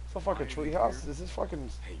 It's a fucking tree house? Is this fucking...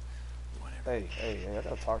 Hey, I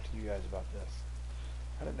gotta talk to you guys about this.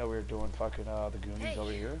 I didn't know we were doing fucking the Goonies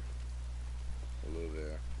over here. Hello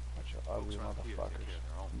there. Bunch of ugly motherfuckers.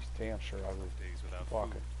 You damn sure ugly. Keep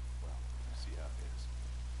walking.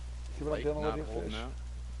 See what I'm dealing with, you fish?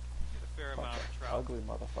 Bunch of ugly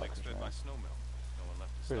motherfuckers, man.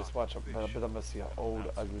 We just watch a bit. I'm gonna see an old,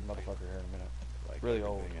 ugly motherfucker here in a minute. Like Really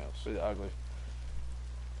old, everything else. really ugly.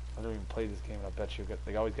 I don't even play this game, and I bet you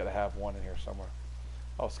they always gotta have one in here somewhere.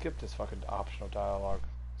 Oh, skip this fucking optional dialogue.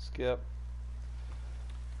 Skip.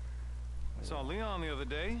 Saw Leon the other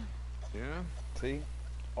day. Yeah? See?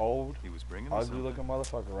 Old, He was bringing ugly looking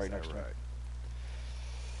motherfucker right next to me.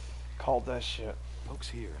 Called that shit. Folks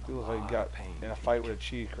here. He looks like he got in a fight with a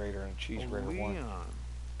cheese grater and a cheese grater won. Leon.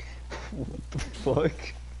 What the fuck? Look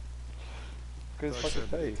at his Doug fucking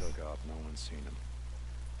said that he face. took off. No one's seen him.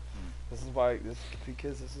 This is why,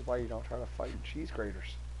 because this is why you don't try to fight cheese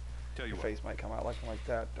graters. Tell you Your what, face might come out looking like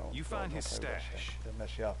that. Don't. You don't- find don't his play with that stash. shit. It'll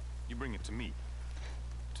mess you up. you bring it to me.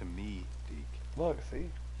 To me, Deke. Look, see? You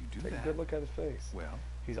do Take that. a good look at his face. Well,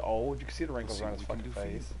 He's old. You can see the wrinkles see around what his we can fucking do for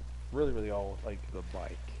you. face. Really, really old. Like, The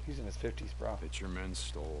bike he's in his 50s, bro. that your men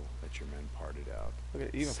stole, that your men parted out. Look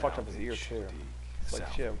at, he even fucked up his ear, Salvage, too. Deke. It's like,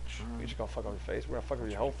 shit, Salvage. we just gonna fuck up your face. We're gonna fuck up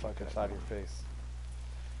your whole fucking side of your face.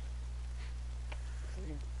 See?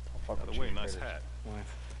 Don't fuck by with the way, cheese nice graters. hat. What?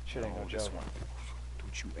 Shit ain't no this joke. one.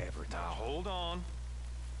 Don't you ever Now touch it. hold on.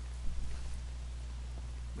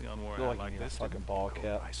 Leon wore a Feel hat like you like need a this. fucking ball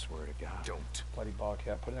cap. I swear to God. Don't. Bloody ball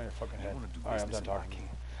cap. Put it on your fucking You head. wanna do Alright, I'm done business in talking.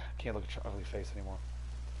 Can't look at your ugly face anymore.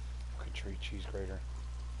 Fucking tree cheese grater.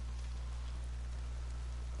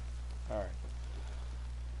 Alright.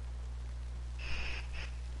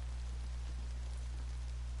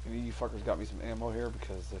 Any of you fuckers got me some ammo here?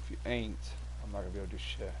 Because if you ain't, I'm not gonna be able to do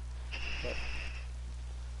shit. But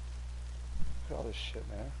look at all this shit,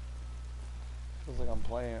 man. Feels like I'm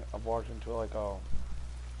playing. I've walked into like a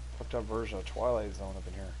fucked up version of Twilight Zone up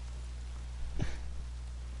in here.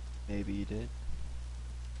 Maybe you did.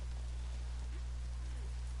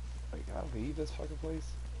 Wait, can I leave this fucking place?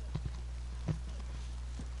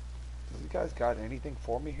 Does you guys got anything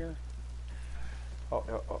for me here? Oh,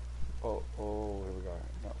 here we go.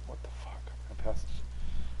 No, what the fuck? I'm gonna pass this.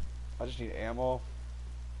 I just need ammo,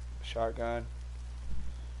 shotgun,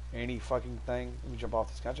 any fucking thing. Let me jump off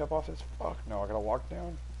this. Can I jump off this? Fuck no, I gotta walk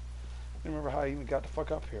down. I don't remember how I even got the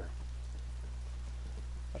fuck up here.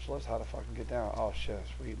 Much less how to fucking get down. Oh shit,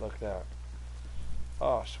 sweet, look at that.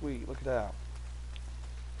 Oh sweet, look at that.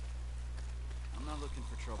 I'm not looking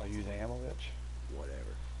for trouble. Are you the ammo bitch?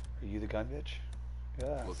 Whatever. Are you the gun bitch?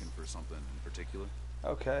 Yes. Looking for something in particular?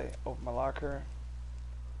 Okay, open my locker.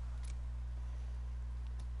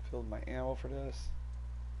 Filled my ammo for this.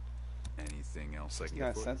 Anything else I Does can it get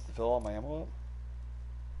make for you? sense to fill all my ammo up?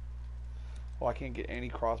 Oh, I can't get any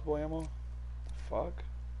crossbow ammo? The fuck?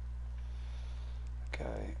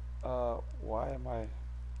 Okay, why am I...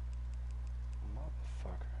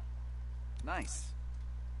 Motherfucker. Nice.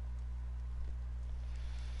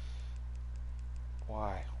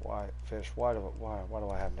 Why? Why? Fish, why do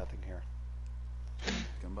I have nothing here?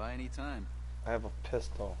 Come by anytime. I have a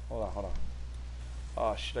pistol. Hold on.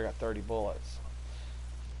 Oh shit, I got 30 bullets.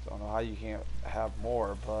 Don't know how you can't have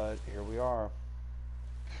more, but here we are.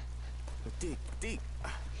 Deke.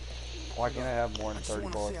 Why can't I have more than I just 30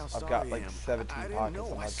 wanna say bullets? how I've got sorry I like am. 17 I didn't pockets know,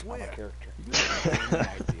 on I my swear. character. You have any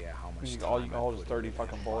idea how much All you time can I hold is put 30 into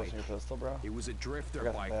fucking that bullets in bike. your pistol, bro. It was a I drifter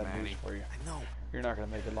got some bike, bad news Manny. for you. I know. You're not gonna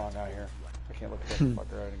make it long out here. I can't look at that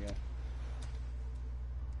fucker out again.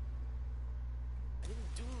 I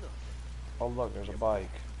didn't do nothing. Oh look, there's a bike.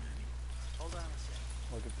 Hold on a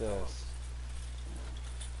second. Look at this.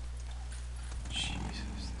 Jesus,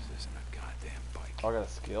 this isn't a goddamn bike. Oh, I got a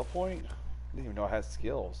skill point? I didn't even know I had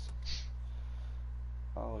skills.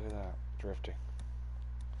 Oh, look at that. Drifting.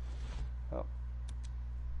 Oh.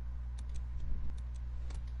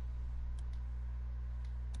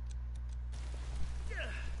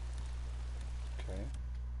 Okay.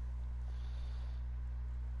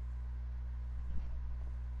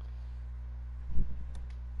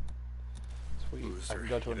 Sweet. I can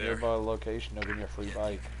go to a nearby location. They'll give me a free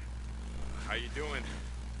bike. How you doing?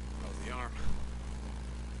 How's the arm?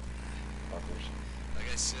 Fuckers. Like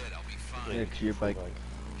I said, I'll be fine. Yeah, 'cause your Free bike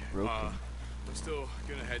broken. I'm still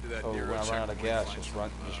gonna head to that Oh, when Nero I run out of checkpoint, gas, find just some,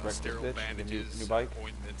 wreck this sterile bitch and get bandages, new bike?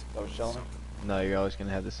 ointment, That was telling me? No, you're always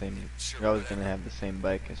gonna have the same. You're always gonna have the same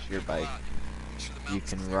bike as your bike. You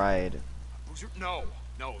can ride. No,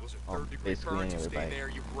 those are On third-degree basically burns. any You other stay bike. there,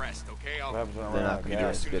 you rest, okay? What happens when I They're run out not of gonna do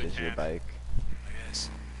gas? as good as your bike. I guess.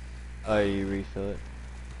 Oh, you refill it.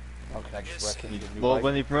 Oh, can I just wreck it and get a new Well, bike?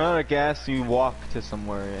 when you run out of gas, you walk to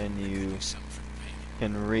somewhere and you Do something for the pain.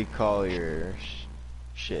 can recall your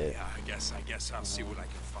shit. Yeah, I guess I'll see what I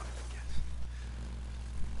can find, I guess.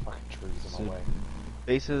 Fucking trees in So- my way.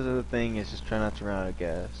 Basis of the thing is just try not to run out of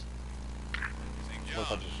gas. What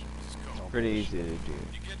if I just... no Pretty bullshit. easy to do.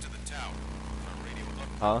 You get to the tower. Our radio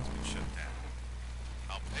upload Huh? has been shut down.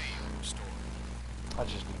 I'll pay you to restore it. I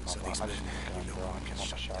just need my So gun. these I just men, need a gun, you know, bro. I can just want my shut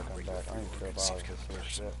down shotgun radio back. I don't even care about all frequencies this other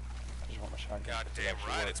shit. I just want my shotgun. Goddamn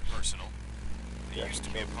right, it's personal. It used to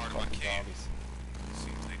be a part of my camp.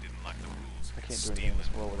 Seems they didn't like the rules. I can't do anything in this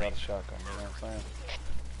world without a shotgun, you know what I'm saying?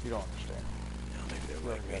 You don't understand. Maybe they're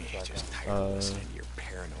Right, like we me, got a just shotgun. tired of listening to your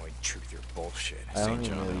paranoid truth, your bullshit. I don't St.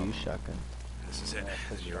 even John, really use shotgun. This is it. Yeah,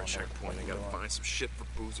 'cause you You're a don't know what the checkpoint. fuck I you're gotta doing. find some shit for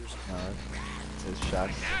boozers. No, it says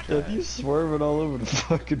shotgun. If you swerving all over the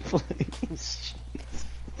fucking place.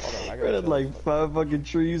 Hold on, I gotta Running tell like you. 5 fucking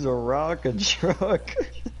trees, a rock, a truck.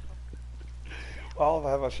 Well, if I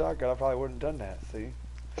have a shotgun, I probably wouldn't have done that, see?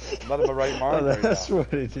 I'm not in my right mind Oh, right that's now.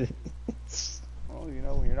 what it is. Well, you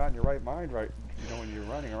know, when you're not in your right mind right, you know, when you're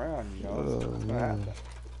running around, you know, it's Oh, gonna man. happen.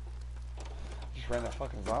 Just ran that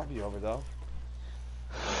fucking zombie over, though.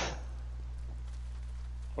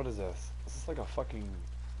 What is this? Is this like a fucking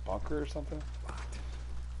bunker or something?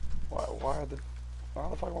 Why are the... How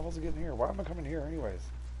the fuck am I supposed to get in here? Why am I coming here anyways?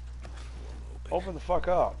 Open the fuck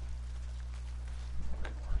up.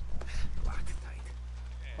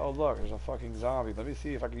 Oh look, there's a fucking zombie. Let me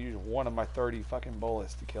see if I can use one of my 30 fucking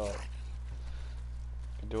bullets to kill it.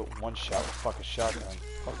 I can do it one shot with fucking shotgun.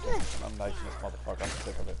 Fuck this. I'm knifing this motherfucker. I'm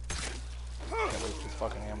sick of it. Can't waste this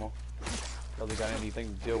fucking ammo. Barely got anything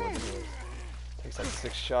to deal with anyways. Takes like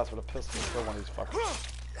 6 shots with a pistol to kill one of these fuckers.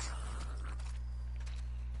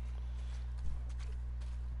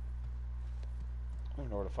 I don't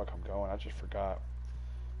even know where the fuck I'm going. I just forgot.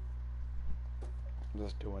 I'm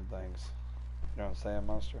just doing things. You know what I'm saying,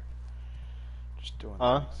 Monster? Just doing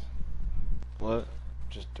Huh? things. What?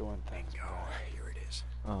 Just doing things. Bingo. bro. Here it is.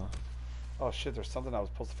 Oh. Oh shit, there's something I was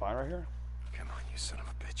supposed to find right here? Come on, you son of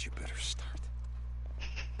a bitch. You better start.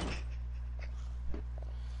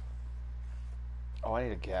 Oh, I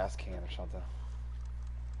need a gas can or something.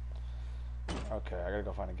 Okay, I gotta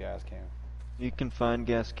go find a gas can. You can find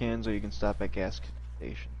gas cans or you can stop at gas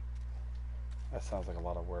station. That sounds like a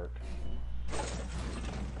lot of work. I'll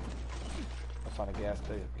find a gas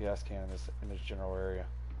can in this general area.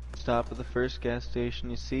 Stop at the first gas station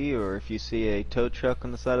you see, or if you see a tow truck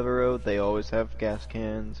on the side of the road, they always have gas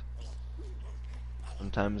cans.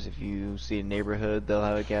 Sometimes if you see a neighborhood, they'll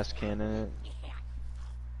have a gas can in it.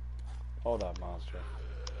 Hold up, Monster.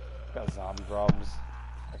 Got zombie problems.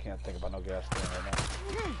 I can't think about no gas can right now.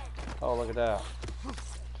 Oh, look at that.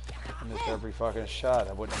 I missed every fucking shot.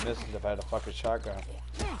 I wouldn't have missed it if I had a fucking shotgun.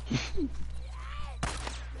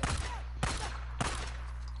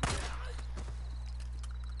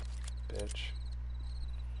 Bitch.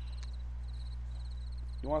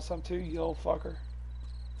 You want some too, you old fucker?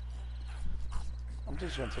 I'm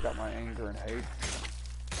just gonna take out my anger and hate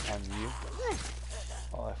on you.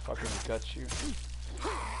 While I fucking gut you.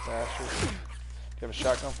 Bastard. Do you have a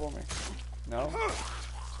shotgun for me? No?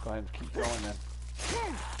 Let's go ahead and keep going then.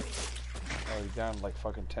 Already down like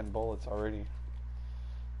fucking 10 bullets already.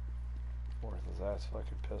 Worthless ass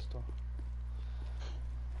fucking pistol.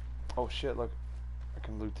 Oh shit, look. I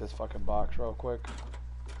can loot this fucking box real quick.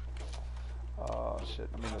 Oh shit,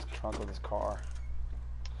 I'm in this trunk of this car.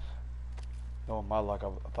 Knowing my luck, I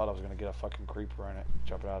thought I was gonna get a fucking creeper in it,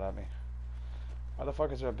 jumping out at me. Why the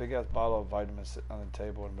fuck is there a big ass bottle of vitamins sitting on the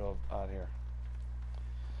table in the middle of out here?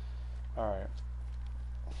 Alright.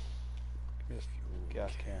 Give me this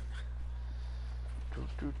gas can.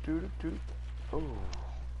 Ooh.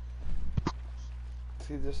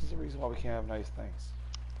 See, this is the reason why we can't have nice things.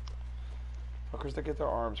 Fuckers that get their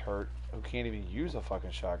arms hurt, who can't even use a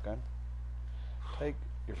fucking shotgun. Take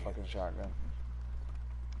your fucking shotgun.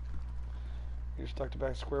 You're stuck to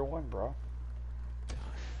back to square one, bro.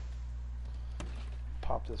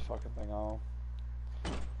 Pop this fucking thing on.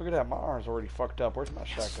 Look at that, my arm's already fucked up. Where's my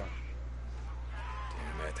shotgun?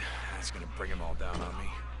 Damn it. That's gonna bring them all down on me.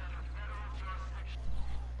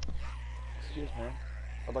 Excuse me.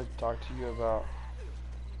 I'd like to talk to you about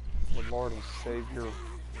the Lord and Savior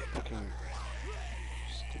fucking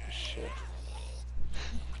stupid shit.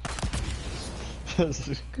 That's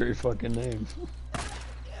a great fucking name.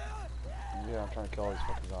 Yeah, I'm trying to kill all these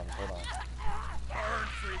fucking zombies. Hold on. Burn,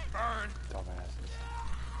 freak, burn! Dumbasses.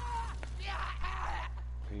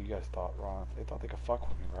 You guys thought wrong. They thought they could fuck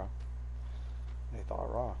with me, bro. They thought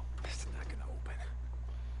wrong. It's not gonna open.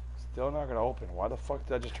 Still not gonna open. Why the fuck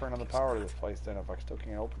did I just turn on the power to this place then if I still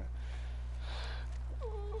can't open it?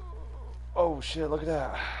 Oh shit, look at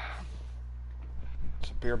that.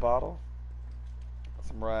 It's a beer bottle.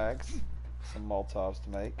 Some rags. Some Molotovs to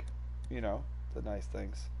make. You know, the nice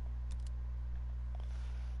things.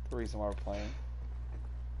 The reason why we're playing.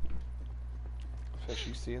 Fish,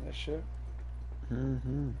 you seeing this shit?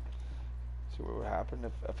 Mm-hmm. See what would happen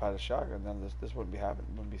if I had a shotgun, then this wouldn't be happening.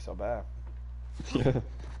 It wouldn't be so bad. Yeah.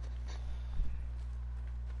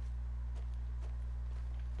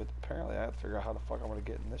 But apparently I have to figure out how the fuck I'm gonna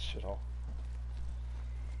get in this shithole.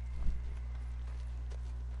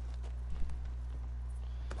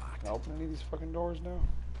 Can I open any of these fucking doors now?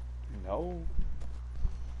 No.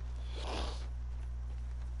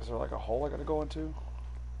 Is there like a hole I gotta go into?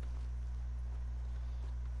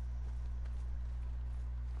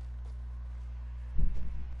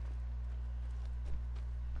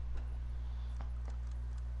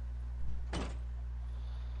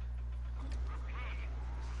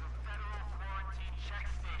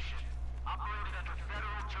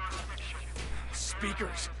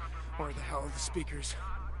 Speakers! Where the hell are the speakers?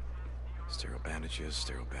 Sterile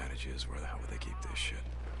bandages, where the hell would they keep this shit?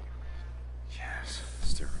 Yes,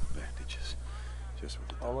 sterile bandages. Just what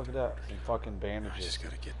the Oh, look at that. Some fucking bandages. I just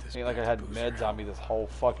gotta get this. Ain't like I had meds on me this whole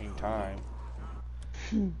fucking time.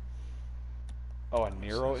 Oh, a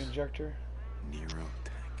Nero injector? Nero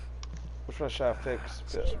tank. Which one should I fix?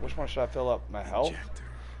 Which one should I fill up? My health? Injector.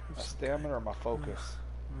 My stamina or my focus?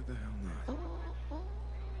 What the hell not?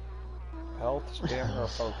 Health, stamina, or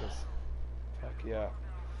focus? Fuck yeah.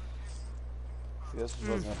 See, this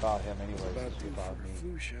wasn't about him anyway. This was about me.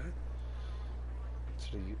 Flu shot.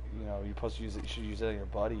 So you know, you're supposed to use it. You should use it on your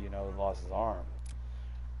buddy. You know, who lost his arm.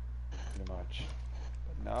 Pretty much.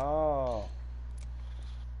 But no.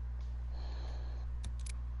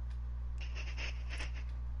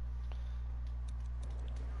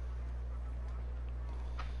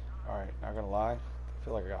 All right, not gonna lie. I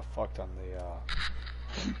feel like I got fucked on the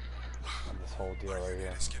on this whole deal right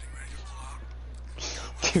here.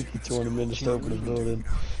 Took you 20 minutes to open the building.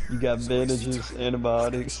 You got bandages,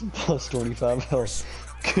 antibiotics, plus 25 health.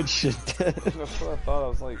 Good shit, Dad. That's what I thought. I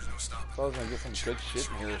was like, I thought I was gonna get some good shit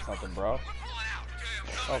in here or something, bro.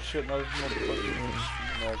 Oh shit, no, there's no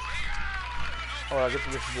fucking. Oh, I get to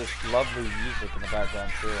listen to this lovely music in the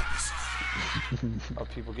background too. Of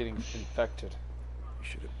people getting infected. You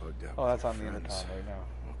should have bugged out. Oh, that's with on the your intercom friends. right now.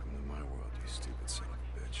 Welcome to my world, you stupid son of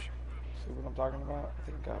a bitch. See what I'm talking about? I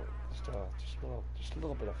think I got just a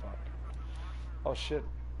little bit of fun. Oh shit!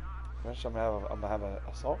 Eventually I'm gonna have an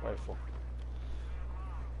assault rifle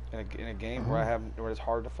in a game where it's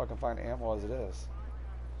hard to fucking find ammo as it is.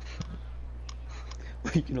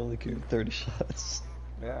 We can only carry 30 shots.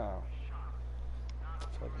 Yeah.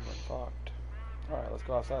 Fucking fucked. All right, let's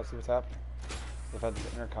go outside see what's happening. We've had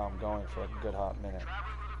the intercom going for like a good hot minute.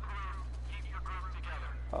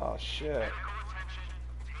 Oh shit!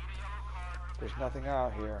 There's nothing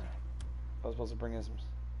out here. I was supposed to bring in some.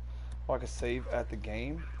 Oh, I could save at the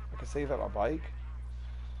game? I could save at my bike?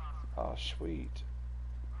 Oh, sweet.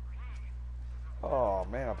 Oh,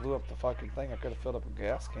 man, I blew up the fucking thing. I could have filled up a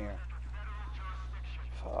gas can.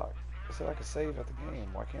 Fuck. I said I could save at the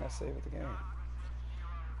game. Why can't I save at the game?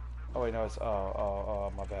 Oh, wait, no, it's...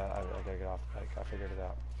 Oh, my bad. I gotta get off the bike. I figured it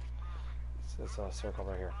out. It's this circle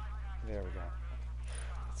right here. There we go.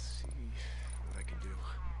 Let's see what I can do.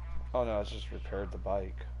 Oh no, it's just repaired the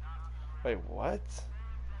bike. Wait, what?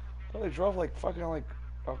 Well, they drove like fucking like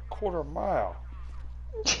a quarter mile.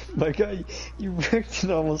 My guy, you wrecked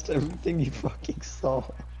in almost everything you fucking saw.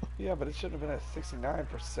 Yeah, but it shouldn't have been at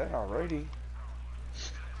 69% already.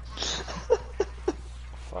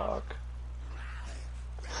 Fuck.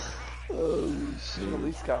 Oh Should at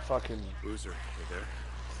least got fucking Boozer, you there?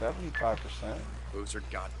 75%. Boozer,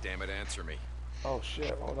 goddammit, answer me. Oh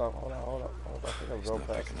shit, hold up. I think I He's drove not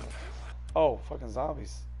past picking him. up. Oh, fucking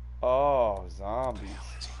zombies. Oh, zombies.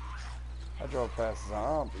 I drove past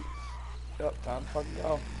zombies. Yep, time to fucking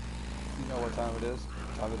go. You know what time it is.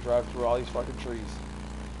 Time to drive through all these fucking trees.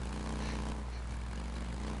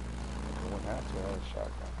 I wouldn't have to have a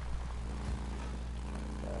shotgun.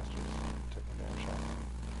 Bastards. Took my damn shotgun.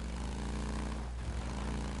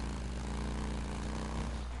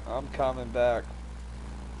 I'm coming back.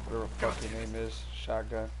 Whatever the fuck your name is.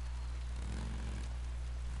 Shotgun.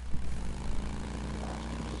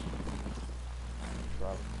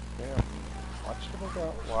 Drive it. Damn. Watch the fuck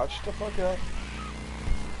out. Watch the fuck out.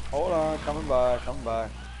 Hold on. Coming by. Coming by.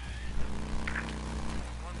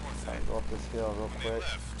 Time to go up this hill real quick.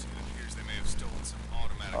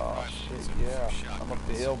 Oh shit, yeah. I'm up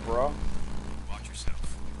the hill, bro. Watch yourself.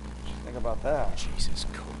 What you think about that? Jesus,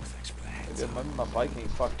 cool. Thanks for the heads Maybe up. my bike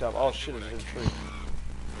ain't fucked up. Oh shit, it hit a tree.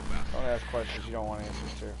 Don't ask questions you don't want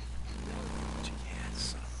answers to.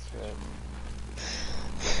 Yes. Shit.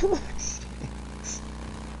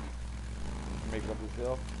 Make it up this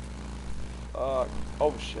hill. Oh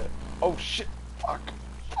shit. Oh shit. Fuck.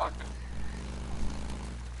 Fuck.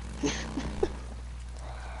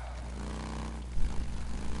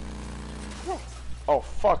 Oh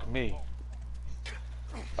fuck me.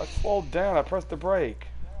 I slowed down. I pressed the brake.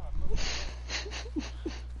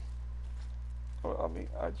 Well, I mean,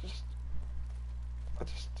 I just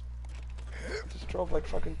drove like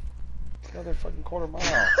fucking another fucking quarter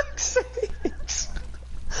mile.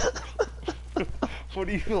 What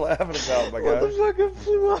are you laughing about, my guy? What the fuck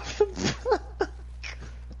flew off the back?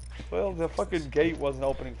 Well, the fucking gate wasn't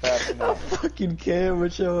opening fast enough. Fucking camera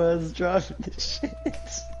show ass driving this shit.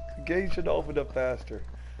 The gate should have opened up faster.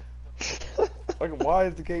 Like, why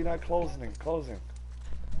is the gate not closing? Closing.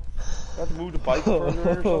 I have to move the bike further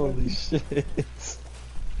or something? Holy shit.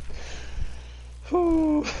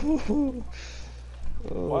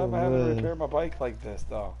 Why am I having to repair my bike like this,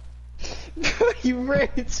 though? You ran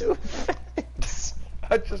into a fence.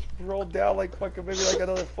 I just rolled down like fucking maybe like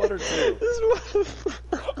another foot or two. This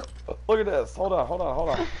motherfucker. Look at this. Hold on.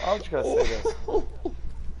 I was just gonna say this.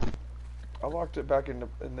 I locked it back in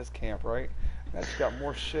this camp, right? And I just got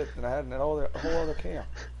more shit than I had in that whole other camp.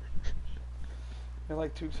 In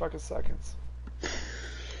like 2 fucking seconds.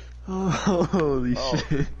 Oh, holy shit.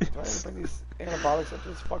 Do I have to bring these antibiotics up to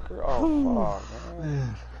this fucker? Oh, fuck,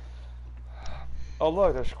 man. Oh,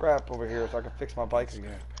 look, there's scrap over here so I can fix my bike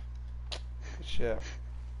again. Good shit.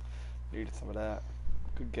 Needed some of that.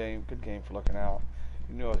 Good game for looking out.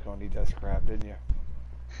 You knew I was going to need that scrap, didn't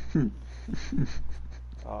you?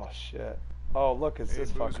 Oh, shit. Oh, look, it's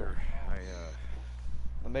this fucker.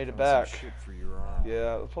 I made it back. Some shit for your arm.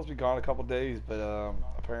 Yeah, it was supposed to be gone a couple days, but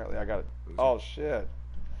apparently I got it. Oh, shit.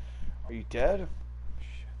 Are you dead?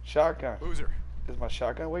 Shotgun. Boozer. Is my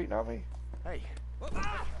shotgun waiting on me? Hey. Oh,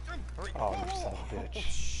 you son of a bitch.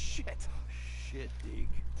 Shit. Shit, Deke.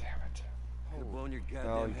 Damn it. Could have blown your goddamn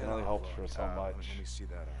No, you head can only off. hope for so much. Let me see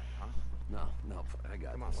that arm, No, I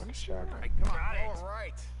got Come on, this. let me Shotgun. Come on, all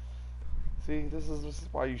right. See, this is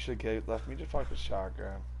why you should get left me to fuck with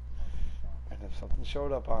shotgun. And if something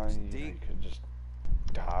showed up on you, you could just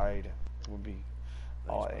died. Would be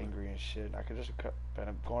all angry and shit. And I could just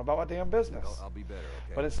been going about my damn business. I'll be better,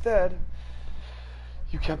 okay? But instead,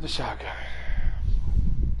 you kept the shotgun.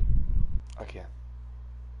 Again.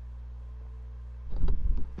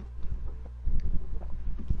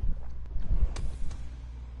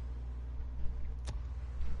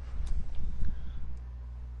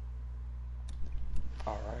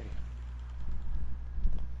 Alrighty.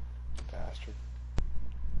 Bastard.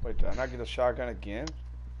 Wait, did I not get a shotgun again?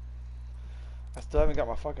 I still haven't got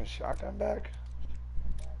my fucking shotgun back?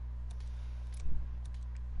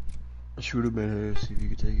 Shoot him in here, see if you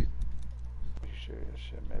can take it. You sure as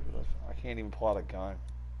shit, maybe let's. I can't even pull out a gun.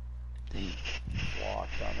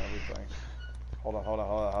 Locked on everything. Hold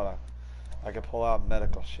on. I can pull out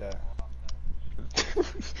medical shit. What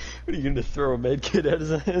are you gonna throw a med kit at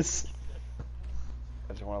his ass?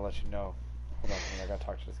 I just want to let you know. Hold on, I gotta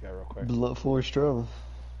talk to this guy real quick. Blunt force trauma.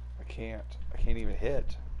 I can't even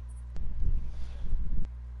hit.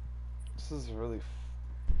 This is really.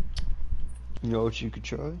 You know what you could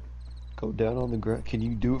try? Go down on the ground. Can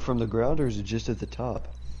you do it from the ground, or is it just at the top?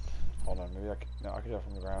 Hold on, maybe I can. No, I can do it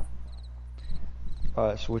from the ground.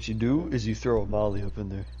 Alright, so what you do is you throw a molly up in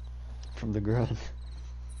there. From the ground.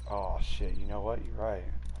 Oh shit, you know what? You're right.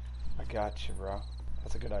 I got you, bro.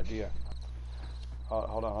 That's a good idea.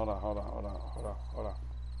 Hold on.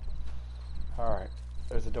 Alright,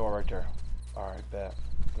 there's a door right there. Alright, bet.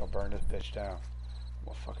 I'm gonna burn this bitch down. I'm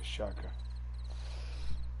gonna fuck a shotgun.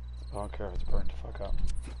 I don't care if it's burned the fuck up.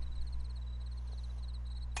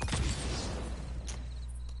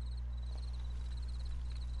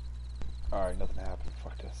 Alright, nothing happened.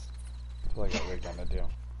 Fuck this. I feel like I got rigged on that deal.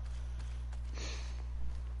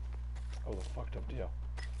 That was a fucked up deal.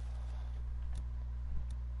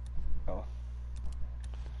 Oh.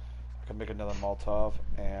 I can make another Molotov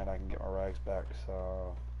and I can get my rags back,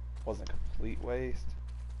 so it wasn't a complete waste.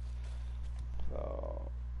 So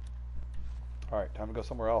alright, time to go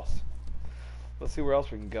somewhere else. Let's see where else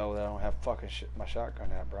we can go that I don't have fucking shit my shotgun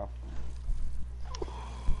at, bro.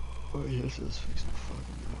 Oh yes, let's fix the fucking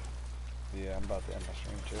door. Yeah, I'm about to end my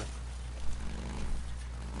stream too.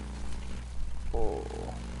 Oh.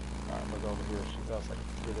 Alright, we'll go over here. See what else I can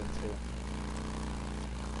get into.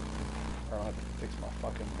 I don't have to fix my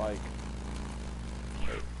fucking bike.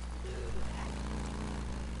 Wait.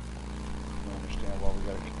 I don't understand why we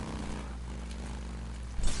gotta keep...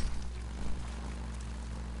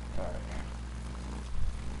 Alright.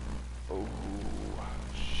 Oh,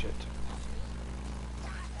 shit.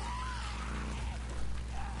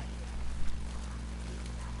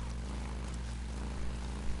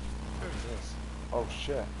 What is this? Oh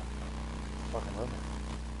shit. Fucking river.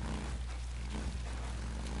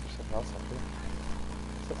 There's something else up here.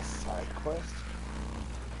 Is that a side quest?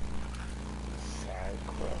 Side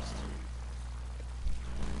quest.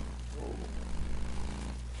 Oh.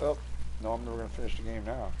 Oh. No, I'm never gonna finish the game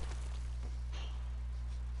now.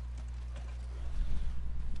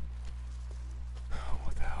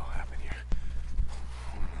 What the hell happened here?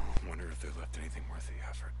 Oh no, I wonder if they left anything worth the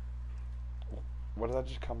effort. What did I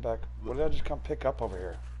just come back? What did I just come pick up over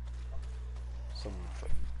here? Some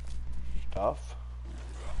stuff?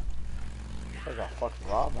 I got fucking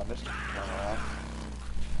robbed on this turnaround.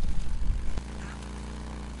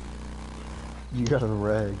 You got a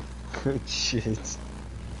rag. Good shit.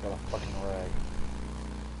 Got a fucking rag.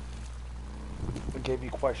 It gave me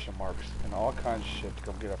question marks and all kinds of shit to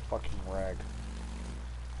go get a fucking rag.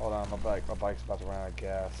 Hold on, my bike's about to run out of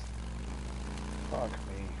gas. Fuck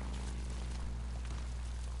me.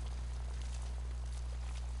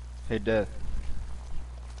 Hey, Death.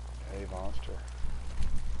 Hey, monster.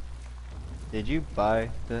 Did you buy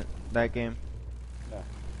that game? No.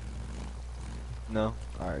 No?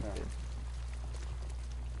 Alright, No. good.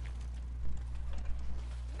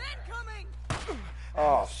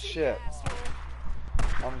 Oh shit.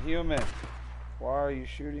 I'm human. Why are you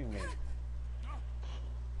shooting me? Is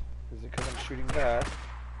it because I'm shooting back?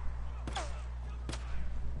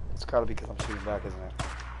 It's gotta be because I'm shooting back, isn't it?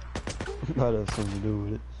 Might have something to do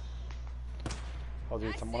with it. Oh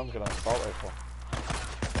dude, one of them's got an assault rifle.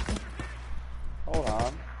 Hold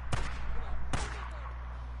on.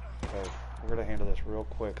 Okay, we're gonna handle this real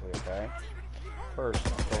quickly, okay? First,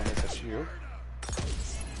 I'm throwing this at you.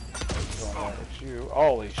 Throwing that at you.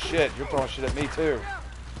 Holy shit, you're throwing shit at me too.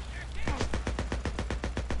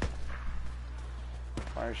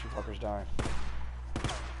 Why are you fuckers dying?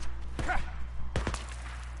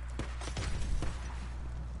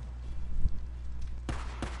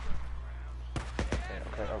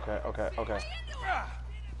 Okay.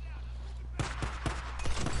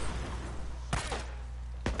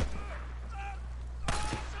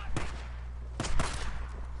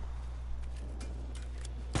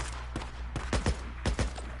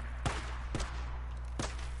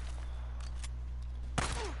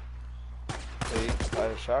 See, I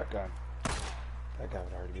had a shotgun. That guy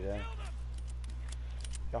would already be dead.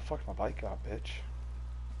 Y'all fucked my bike up, bitch.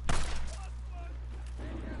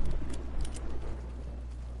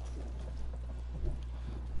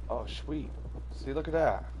 Oh, sweet. See, look at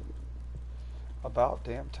that. About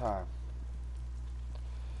damn time.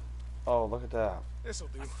 Oh, look at that. This'll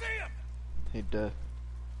do. Hey, Death.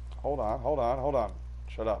 Hold on.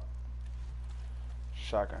 Shut up.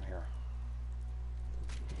 Shotgun here.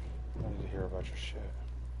 I need to hear about your shit.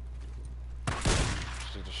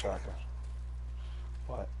 Just need a shotgun.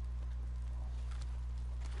 What?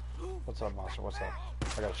 What's up, monster? What's up?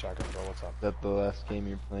 I got a shotgun, bro. What's up? Is that the last game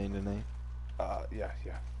you're playing tonight? Yeah.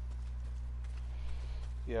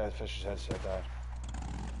 Yeah, Fisher's headset died.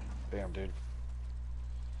 Damn, dude.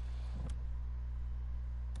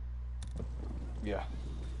 Yeah.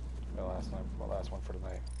 My last one for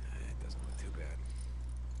tonight. It doesn't look too bad.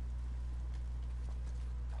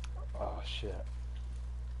 Oh shit.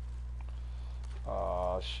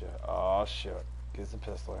 Oh shit. Oh shit. Get some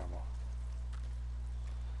pistol ammo.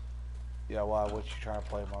 Yeah, why? What you trying to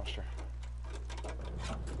play, monster?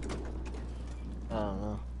 I don't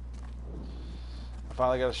know. I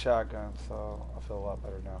finally got a shotgun, so I feel a lot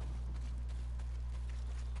better now.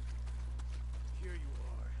 Here you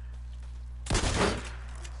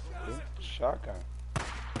are. Ooh, shotgun.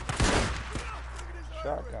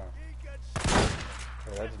 Shotgun.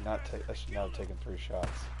 Hey, that did not take. I should not have taken 3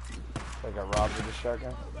 shots. I got robbed with a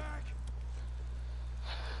shotgun.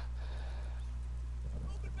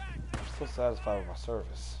 I'm still satisfied with my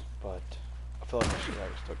service, but I feel like I should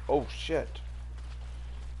have stuck. Oh shit,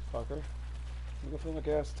 fucker! Let me go fill my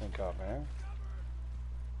gas tank up, man.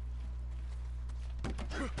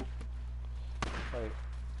 Wait,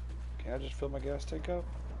 can I just fill my gas tank up?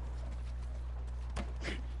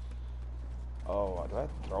 Oh, do I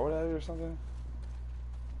have to throw it at it or something?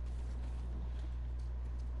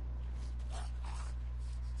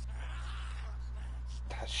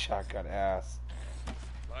 That shotgun ass.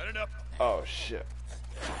 Light it up. Oh shit.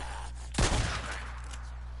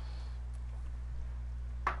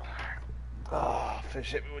 Oh,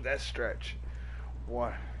 fish hit me with that stretch.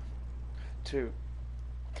 1, 2,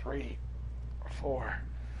 3, 4,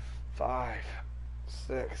 5,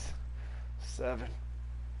 6, 7,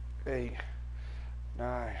 8,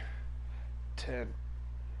 9, 10.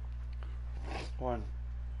 1,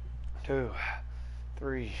 2,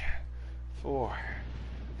 3, 4,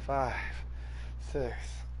 5, 6,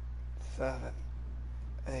 7,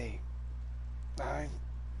 8, 9,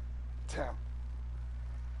 10.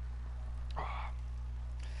 Oh,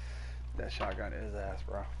 that shotgun is ass,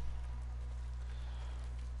 bro.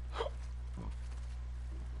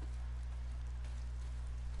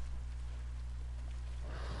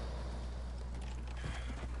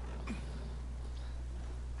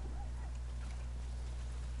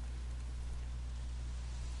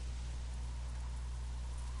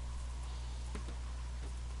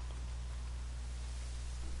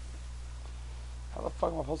 How the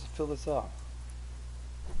fuck am I supposed to fill this up?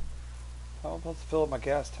 How am I supposed to fill up my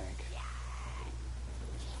gas tank?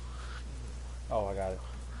 Oh, I got it.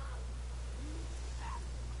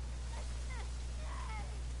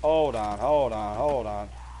 Hold on, hold on, hold on.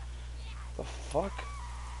 The fuck?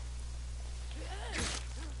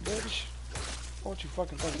 Bitch. What you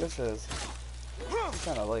fucking think this is? It's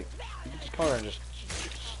kinda like, you can just come over and just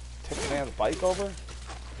take a man's bike over?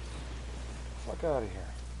 Fuck out of here.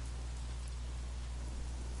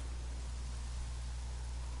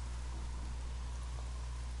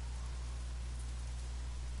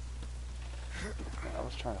 I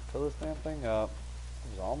was trying to fill this damn thing up.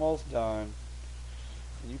 It was almost done.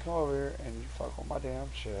 And you come over here and you fuck with my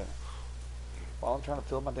damn shit while I'm trying to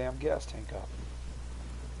fill my damn gas tank up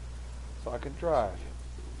so I can drive.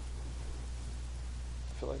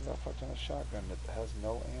 I feel like I fucked on a shotgun that has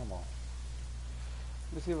no ammo.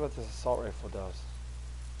 Let me see what this assault rifle does.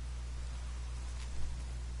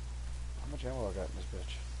 How much ammo I got in this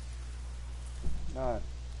bitch? None.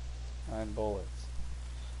 9 bullets.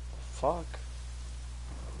 The fuck?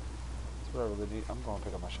 That's what I really need. I'm going to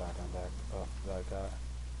pick up my shotgun back up that I got.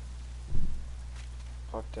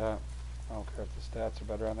 Fuck that. I don't care if the stats are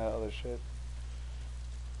better on that other shit.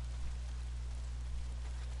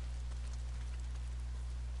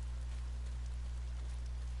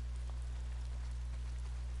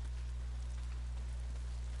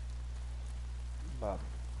 About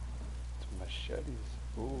some machetes.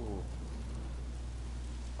 Ooh.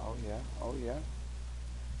 Oh yeah. Oh yeah.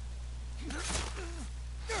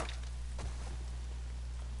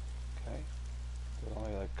 Okay. There's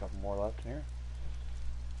only like a couple more left in here.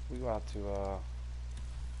 We about to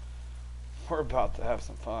we're about to have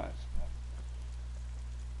some fun.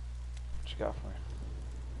 What you got for me?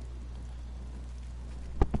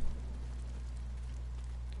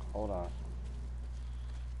 Hold on.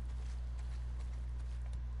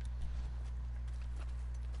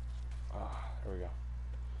 Ah, here we go.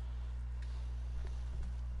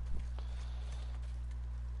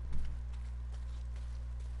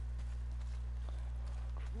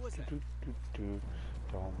 Who was that?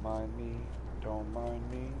 Don't mind me, don't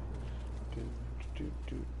mind me.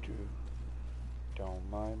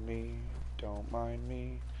 Don't mind me, don't mind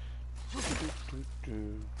me.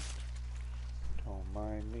 Don't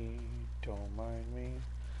mind me, don't mind me.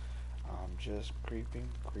 I'm just creeping,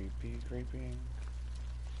 creeping.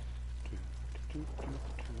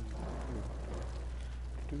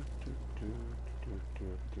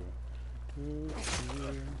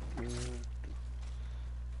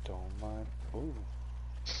 Don't mind. Ooh.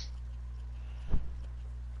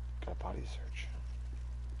 Got a body search.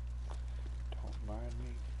 remind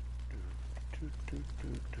me. Do, do, do,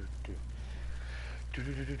 do, do. Do,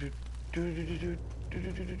 do, do, do, do. Do, do, do, do, do, do,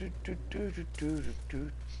 do, do, do, do, do,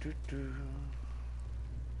 do, do, do.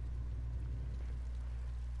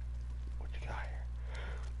 What you got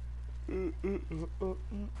here?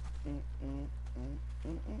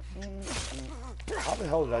 How the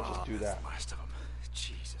hell did I just do that? Last of them.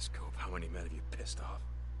 Jesus, Cope, how many men have you pissed off?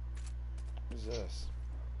 What's this?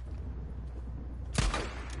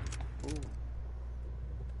 Ooh.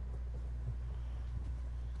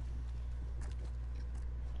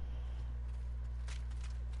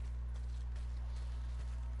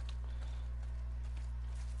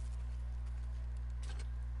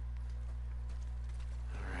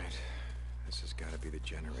 Alright. This has got to be the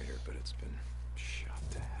generator, but it's been shot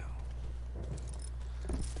to hell.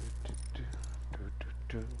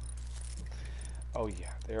 Oh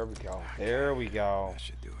yeah, there we go. There we go. That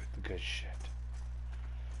should do it. Good shit.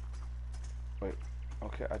 Wait,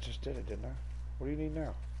 okay, I just did it, didn't I? What do you need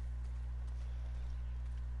now?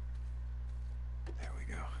 There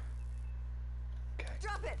we go. Okay.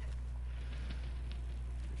 Drop it!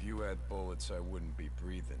 If you had bullets, I wouldn't be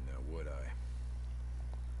breathing now, would I?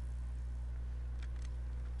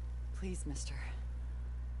 Please, mister.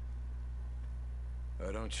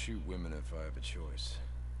 I don't shoot women if I have a choice.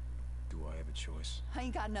 Do I have a choice? I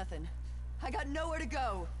ain't got nothing. I got nowhere to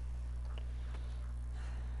go.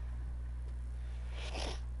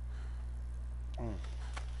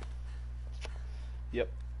 Yep.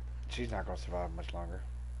 She's not gonna survive much longer.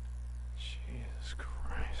 Jesus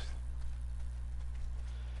Christ.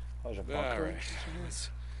 Oh, there's a bunker. Alright, let's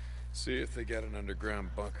see if they got an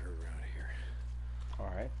underground bunker around here.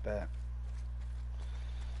 Alright, bet.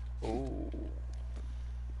 Ooh.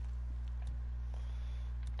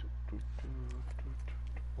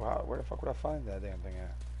 Wow, where the fuck would I find that damn thing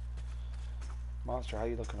at? Monster, how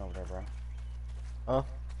you looking over there, bro? Huh?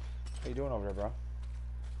 How you doing over there, bro?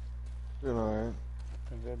 Doing alright.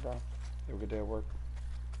 Doing good, bro? You have a good day at work?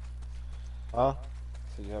 Huh?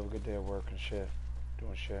 So you have a good day at work and shit.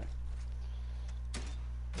 Doing shit.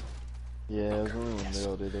 Yeah, it was only one day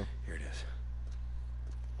all day though. Here it is.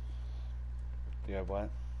 You have what?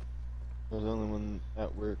 There was only one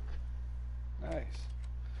at work. Nice.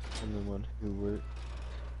 Only one who worked.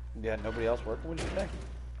 Yeah, nobody else working with you today?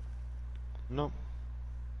 Nope.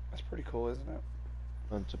 That's pretty cool, isn't it?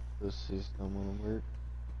 Bunch of pussies don't wanna work.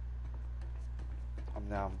 I'm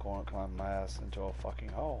going to climb my ass into a fucking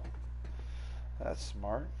hole. That's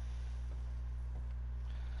smart.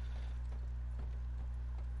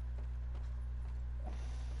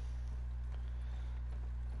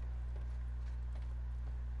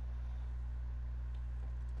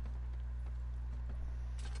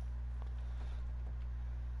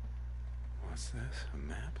 What's this? A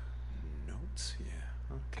map? Notes?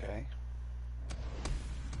 Yeah. Okay.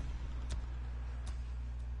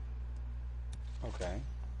 Okay.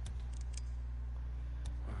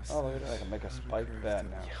 Oh, look at that. I can make a spike bat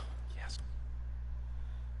now. Yes.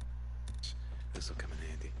 This'll come in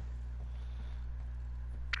handy.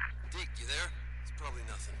 Deke, you there? It's probably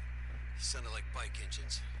nothing. He sounded like bike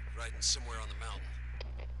engines, riding somewhere on the mountain.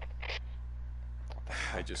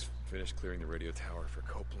 I just finished clearing the radio tower for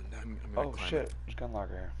Copeland. I'm gonna Oh climb shit, it. there's gun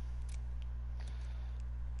locker here.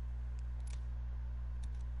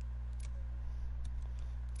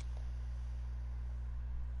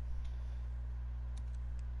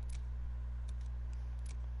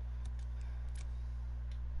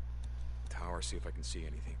 Tower, see if I can see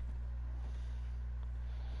anything.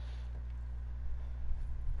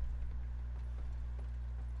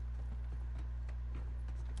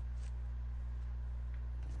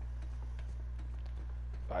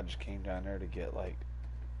 I just came down there to get like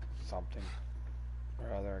something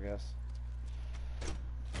or other, I guess. Okay,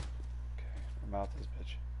 I'm out this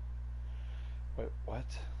bitch. Wait, what?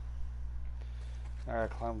 I gotta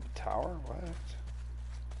climb the tower? What?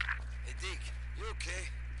 Hey, Deke, you okay?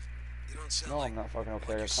 You don't sound No, like... I'm not fucking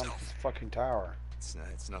okay. I like gotta climb yourself. this fucking tower. It's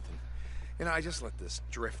nothing. You know, I just let this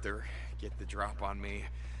drifter get the drop on me.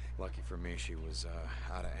 Lucky for me, she was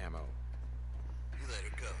out of ammo. You let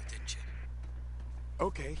her go, didn't you?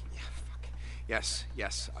 Okay. Yeah, fuck.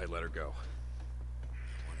 Yes, I let her go.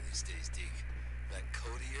 One of these days, Deke, that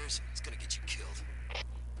code of yours is gonna get you killed.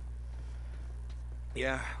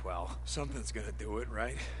 Yeah, well, something's gonna do it,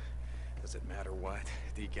 right? Does it matter what?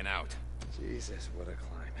 Deacon out. Jesus, what a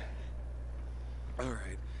climb.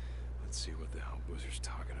 Alright, let's see what the hell Boozer's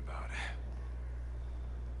talking about.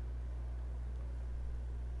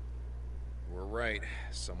 We're right.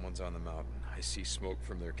 Someone's on the mountain. I see smoke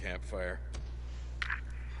from their campfire.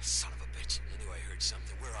 Son of a bitch. I knew I heard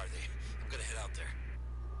something. Where are they? I'm gonna head out there.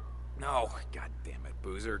 No, god damn it,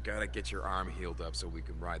 Boozer. Gotta get your arm healed up so we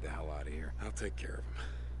can ride the hell out of here. I'll take care of him.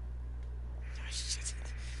 Ah, shit.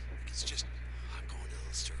 It's just... I'm going a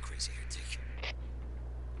little stir-crazy here, Dick.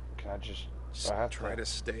 Can I just... Just I have try to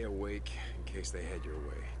stay awake in case they head your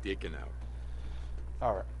way. Deacon out.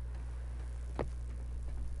 Alright.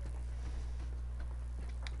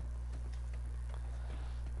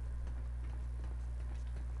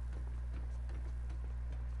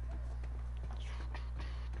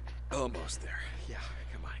 Almost there. Yeah,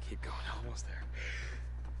 come on, keep going. Almost there.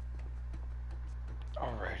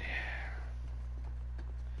 Alrighty.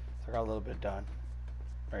 So I got a little bit done.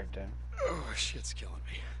 Right then. Oh, shit's killing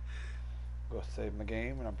me. Go save my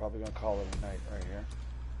game, and I'm probably gonna call it a night right here.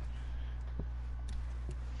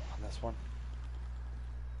 On this one.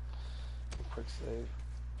 Quick save.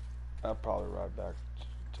 I'll probably ride back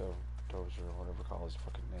to Dozer or whatever call his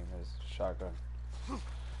fucking name is. Shotgun.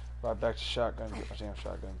 Ride back to shotgun, get my damn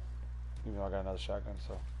shotgun. Even though I got another shotgun,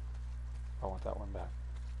 so I want that one back.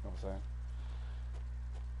 You know what I'm saying?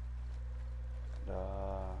 And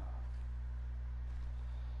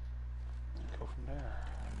go from there.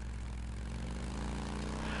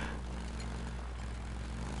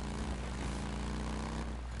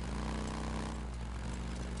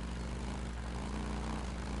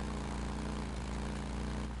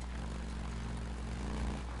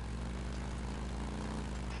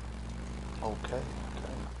 Okay.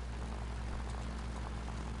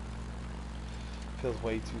 Feels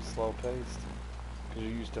way too slow paced. Because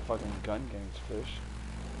you're used to fucking gun games, fish.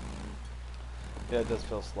 Yeah, it does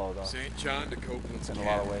feel slow though. St. John to Copeland's in a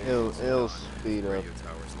lot of ways. It'll speed up. Radio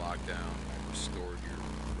tower's locked down. Restored your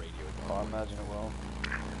radio Oh, I bar. imagine it will.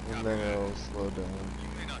 And then it'll slow down. You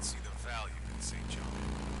may not see the value in St. John,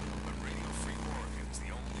 but Radio Free Oregon is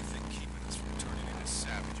the only thing keeping us from turning into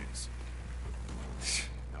savages.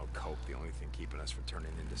 No coke. The only thing keeping us from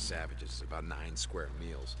turning into savages is about 9 square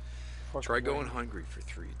meals. Fuck Try me. going hungry for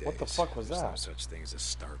 3 days. What the fuck was There's that? no such thing as a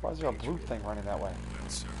starving Why is there a blue patriot. thing running that way? Well,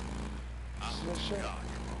 sir, I See hope that to shit? God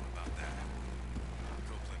you're wrong about that.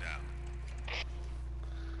 Copeland out.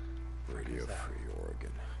 Radio Free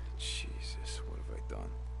Oregon. Jesus, what have I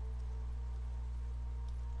done?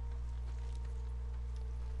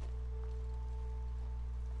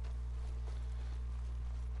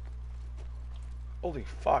 Holy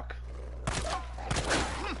fuck.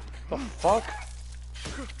 The fuck?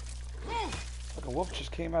 Like a wolf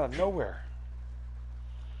just came out of nowhere.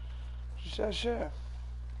 Just that shit.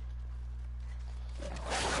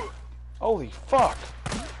 Holy fuck.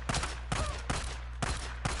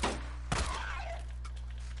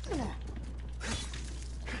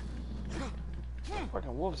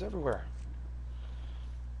 Fucking wolves everywhere.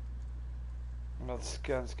 I'm about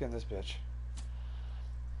to skin this bitch.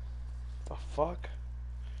 The fuck?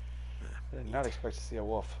 I did not expect to see a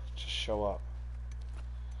wolf just show up.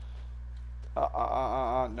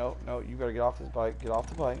 No, no, you better get off this bike. Get off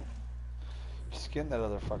the bike. You skinned that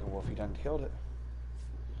other fucking wolf. You done killed it.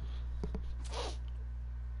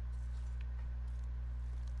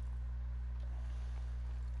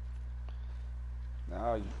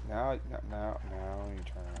 Now you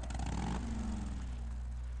turn around.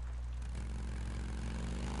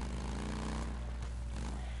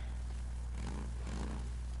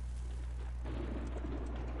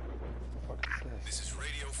 What the fuck is this? This is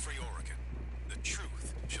Radio Free Oregon. The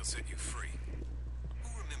truth shall set you free. Who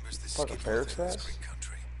remembers the Fucking skid bear row in this traps? great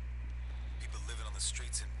country? People living on the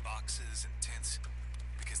streets in boxes and tents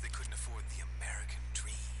because they couldn't afford the American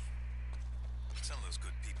dream. Some of those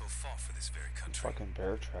good people fought for this very country, Fucking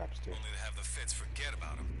bear traps, dude. only to have the feds forget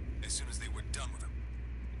about them as soon as they were done with them.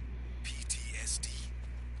 PTSD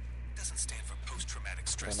doesn't stand for post-traumatic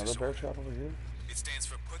stress Another bear disorder. trap over here? It stands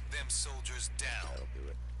for put them soldiers down. That'll do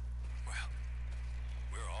it. Well,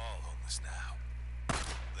 we're all homeless now,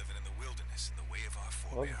 living in the wilderness in the way of our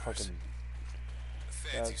Well, the forebears. fucking... The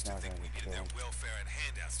feds that's used to not think gonna we needed kill their welfare and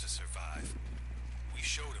handouts to survive. We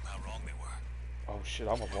showed them how wrong they were. Oh shit,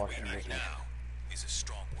 I almost What walked we into need this one. now is a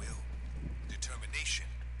strong will, determination,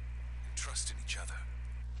 and trust in each other.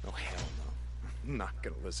 Oh, hell no. I'm not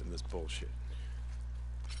gonna listen to this bullshit.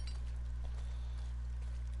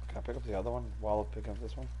 Can I pick up the other one while I pick up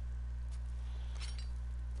this one?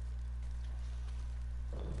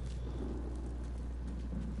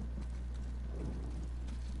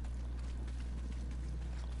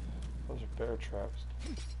 Those are bear traps.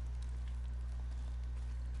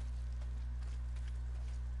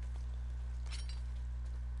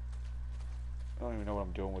 I don't even know what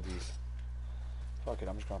I'm doing with these. Fuck it,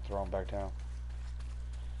 I'm just gonna throw them back down.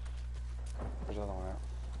 Where's the other one at?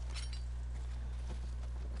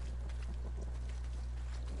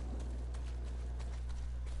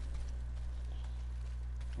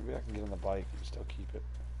 Maybe I can get on the bike and still keep it.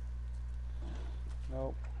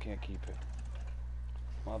 Nope, can't keep it.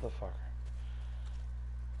 Motherfucker.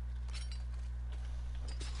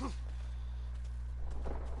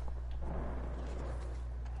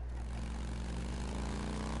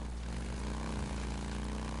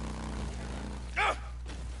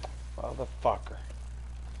 Motherfucker.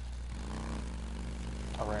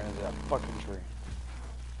 I ran into that fucking tree.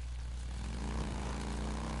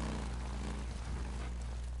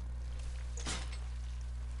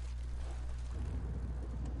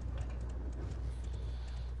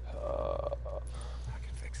 I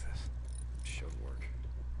can fix this. Should work.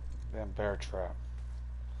 Damn bear trap.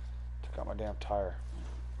 Took out my damn tire.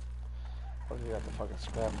 What do you have to fucking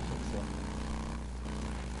scrap to fix it?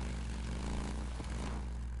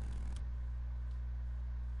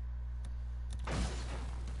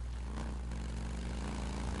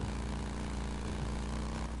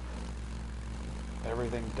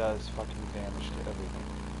 Everything does fucking damage to everything.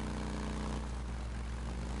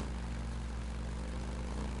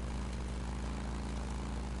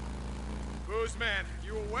 Booze man,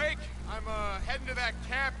 you awake? I'm heading to that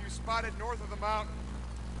camp you spotted north of the mountain.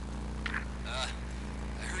 I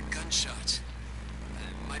heard gunshots.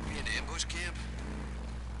 It might be an ambush camp.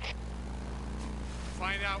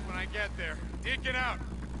 Find out when I get there. Deacon out.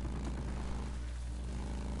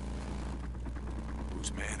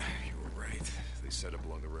 Booze man, you were right. They set up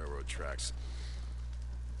along the railroad tracks.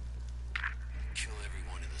 Kill every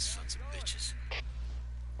one of the sons of bitches.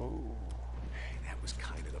 Ooh. Hey, that was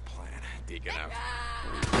kind of the plan. Deacon out.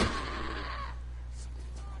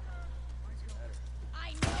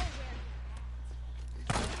 I know where.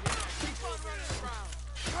 Keep on running around.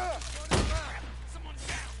 Running around. Someone's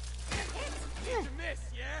down. Need to miss,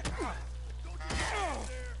 yeah? Don't do that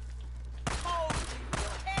there. Holy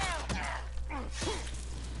hell!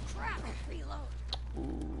 Crap! Reload.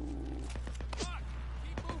 Fuck.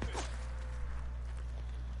 Keep moving.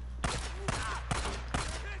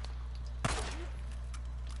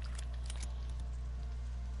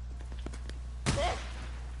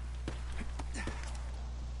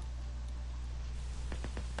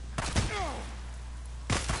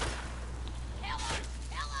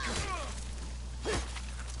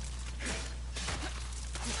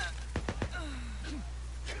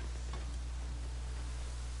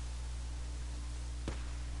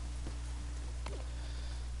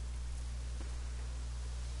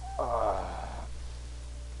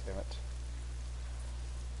 Damn it.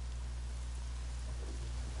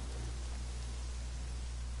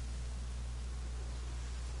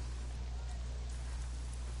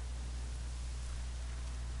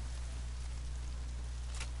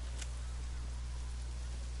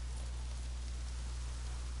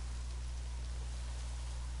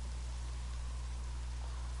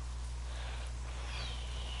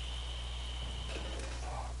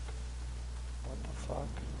 What the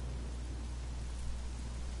fuck?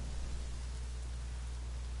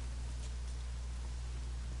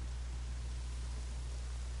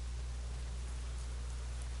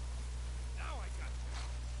 Now I got you.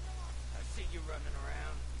 I see you running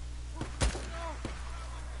around.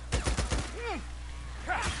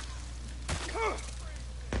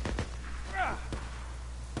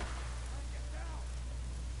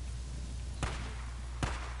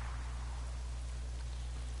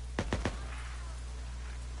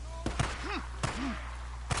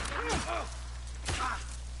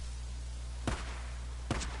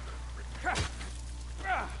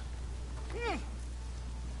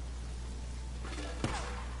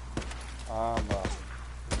 I'm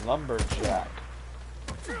a lumberjack.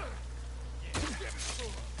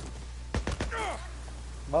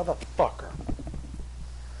 Motherfucker.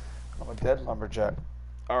 I'm a dead lumberjack.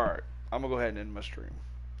 Alright, I'm gonna go ahead and end my stream.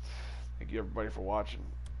 Thank you everybody for watching.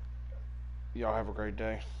 Y'all have a great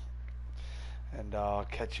day. And I'll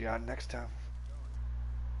catch you on next time.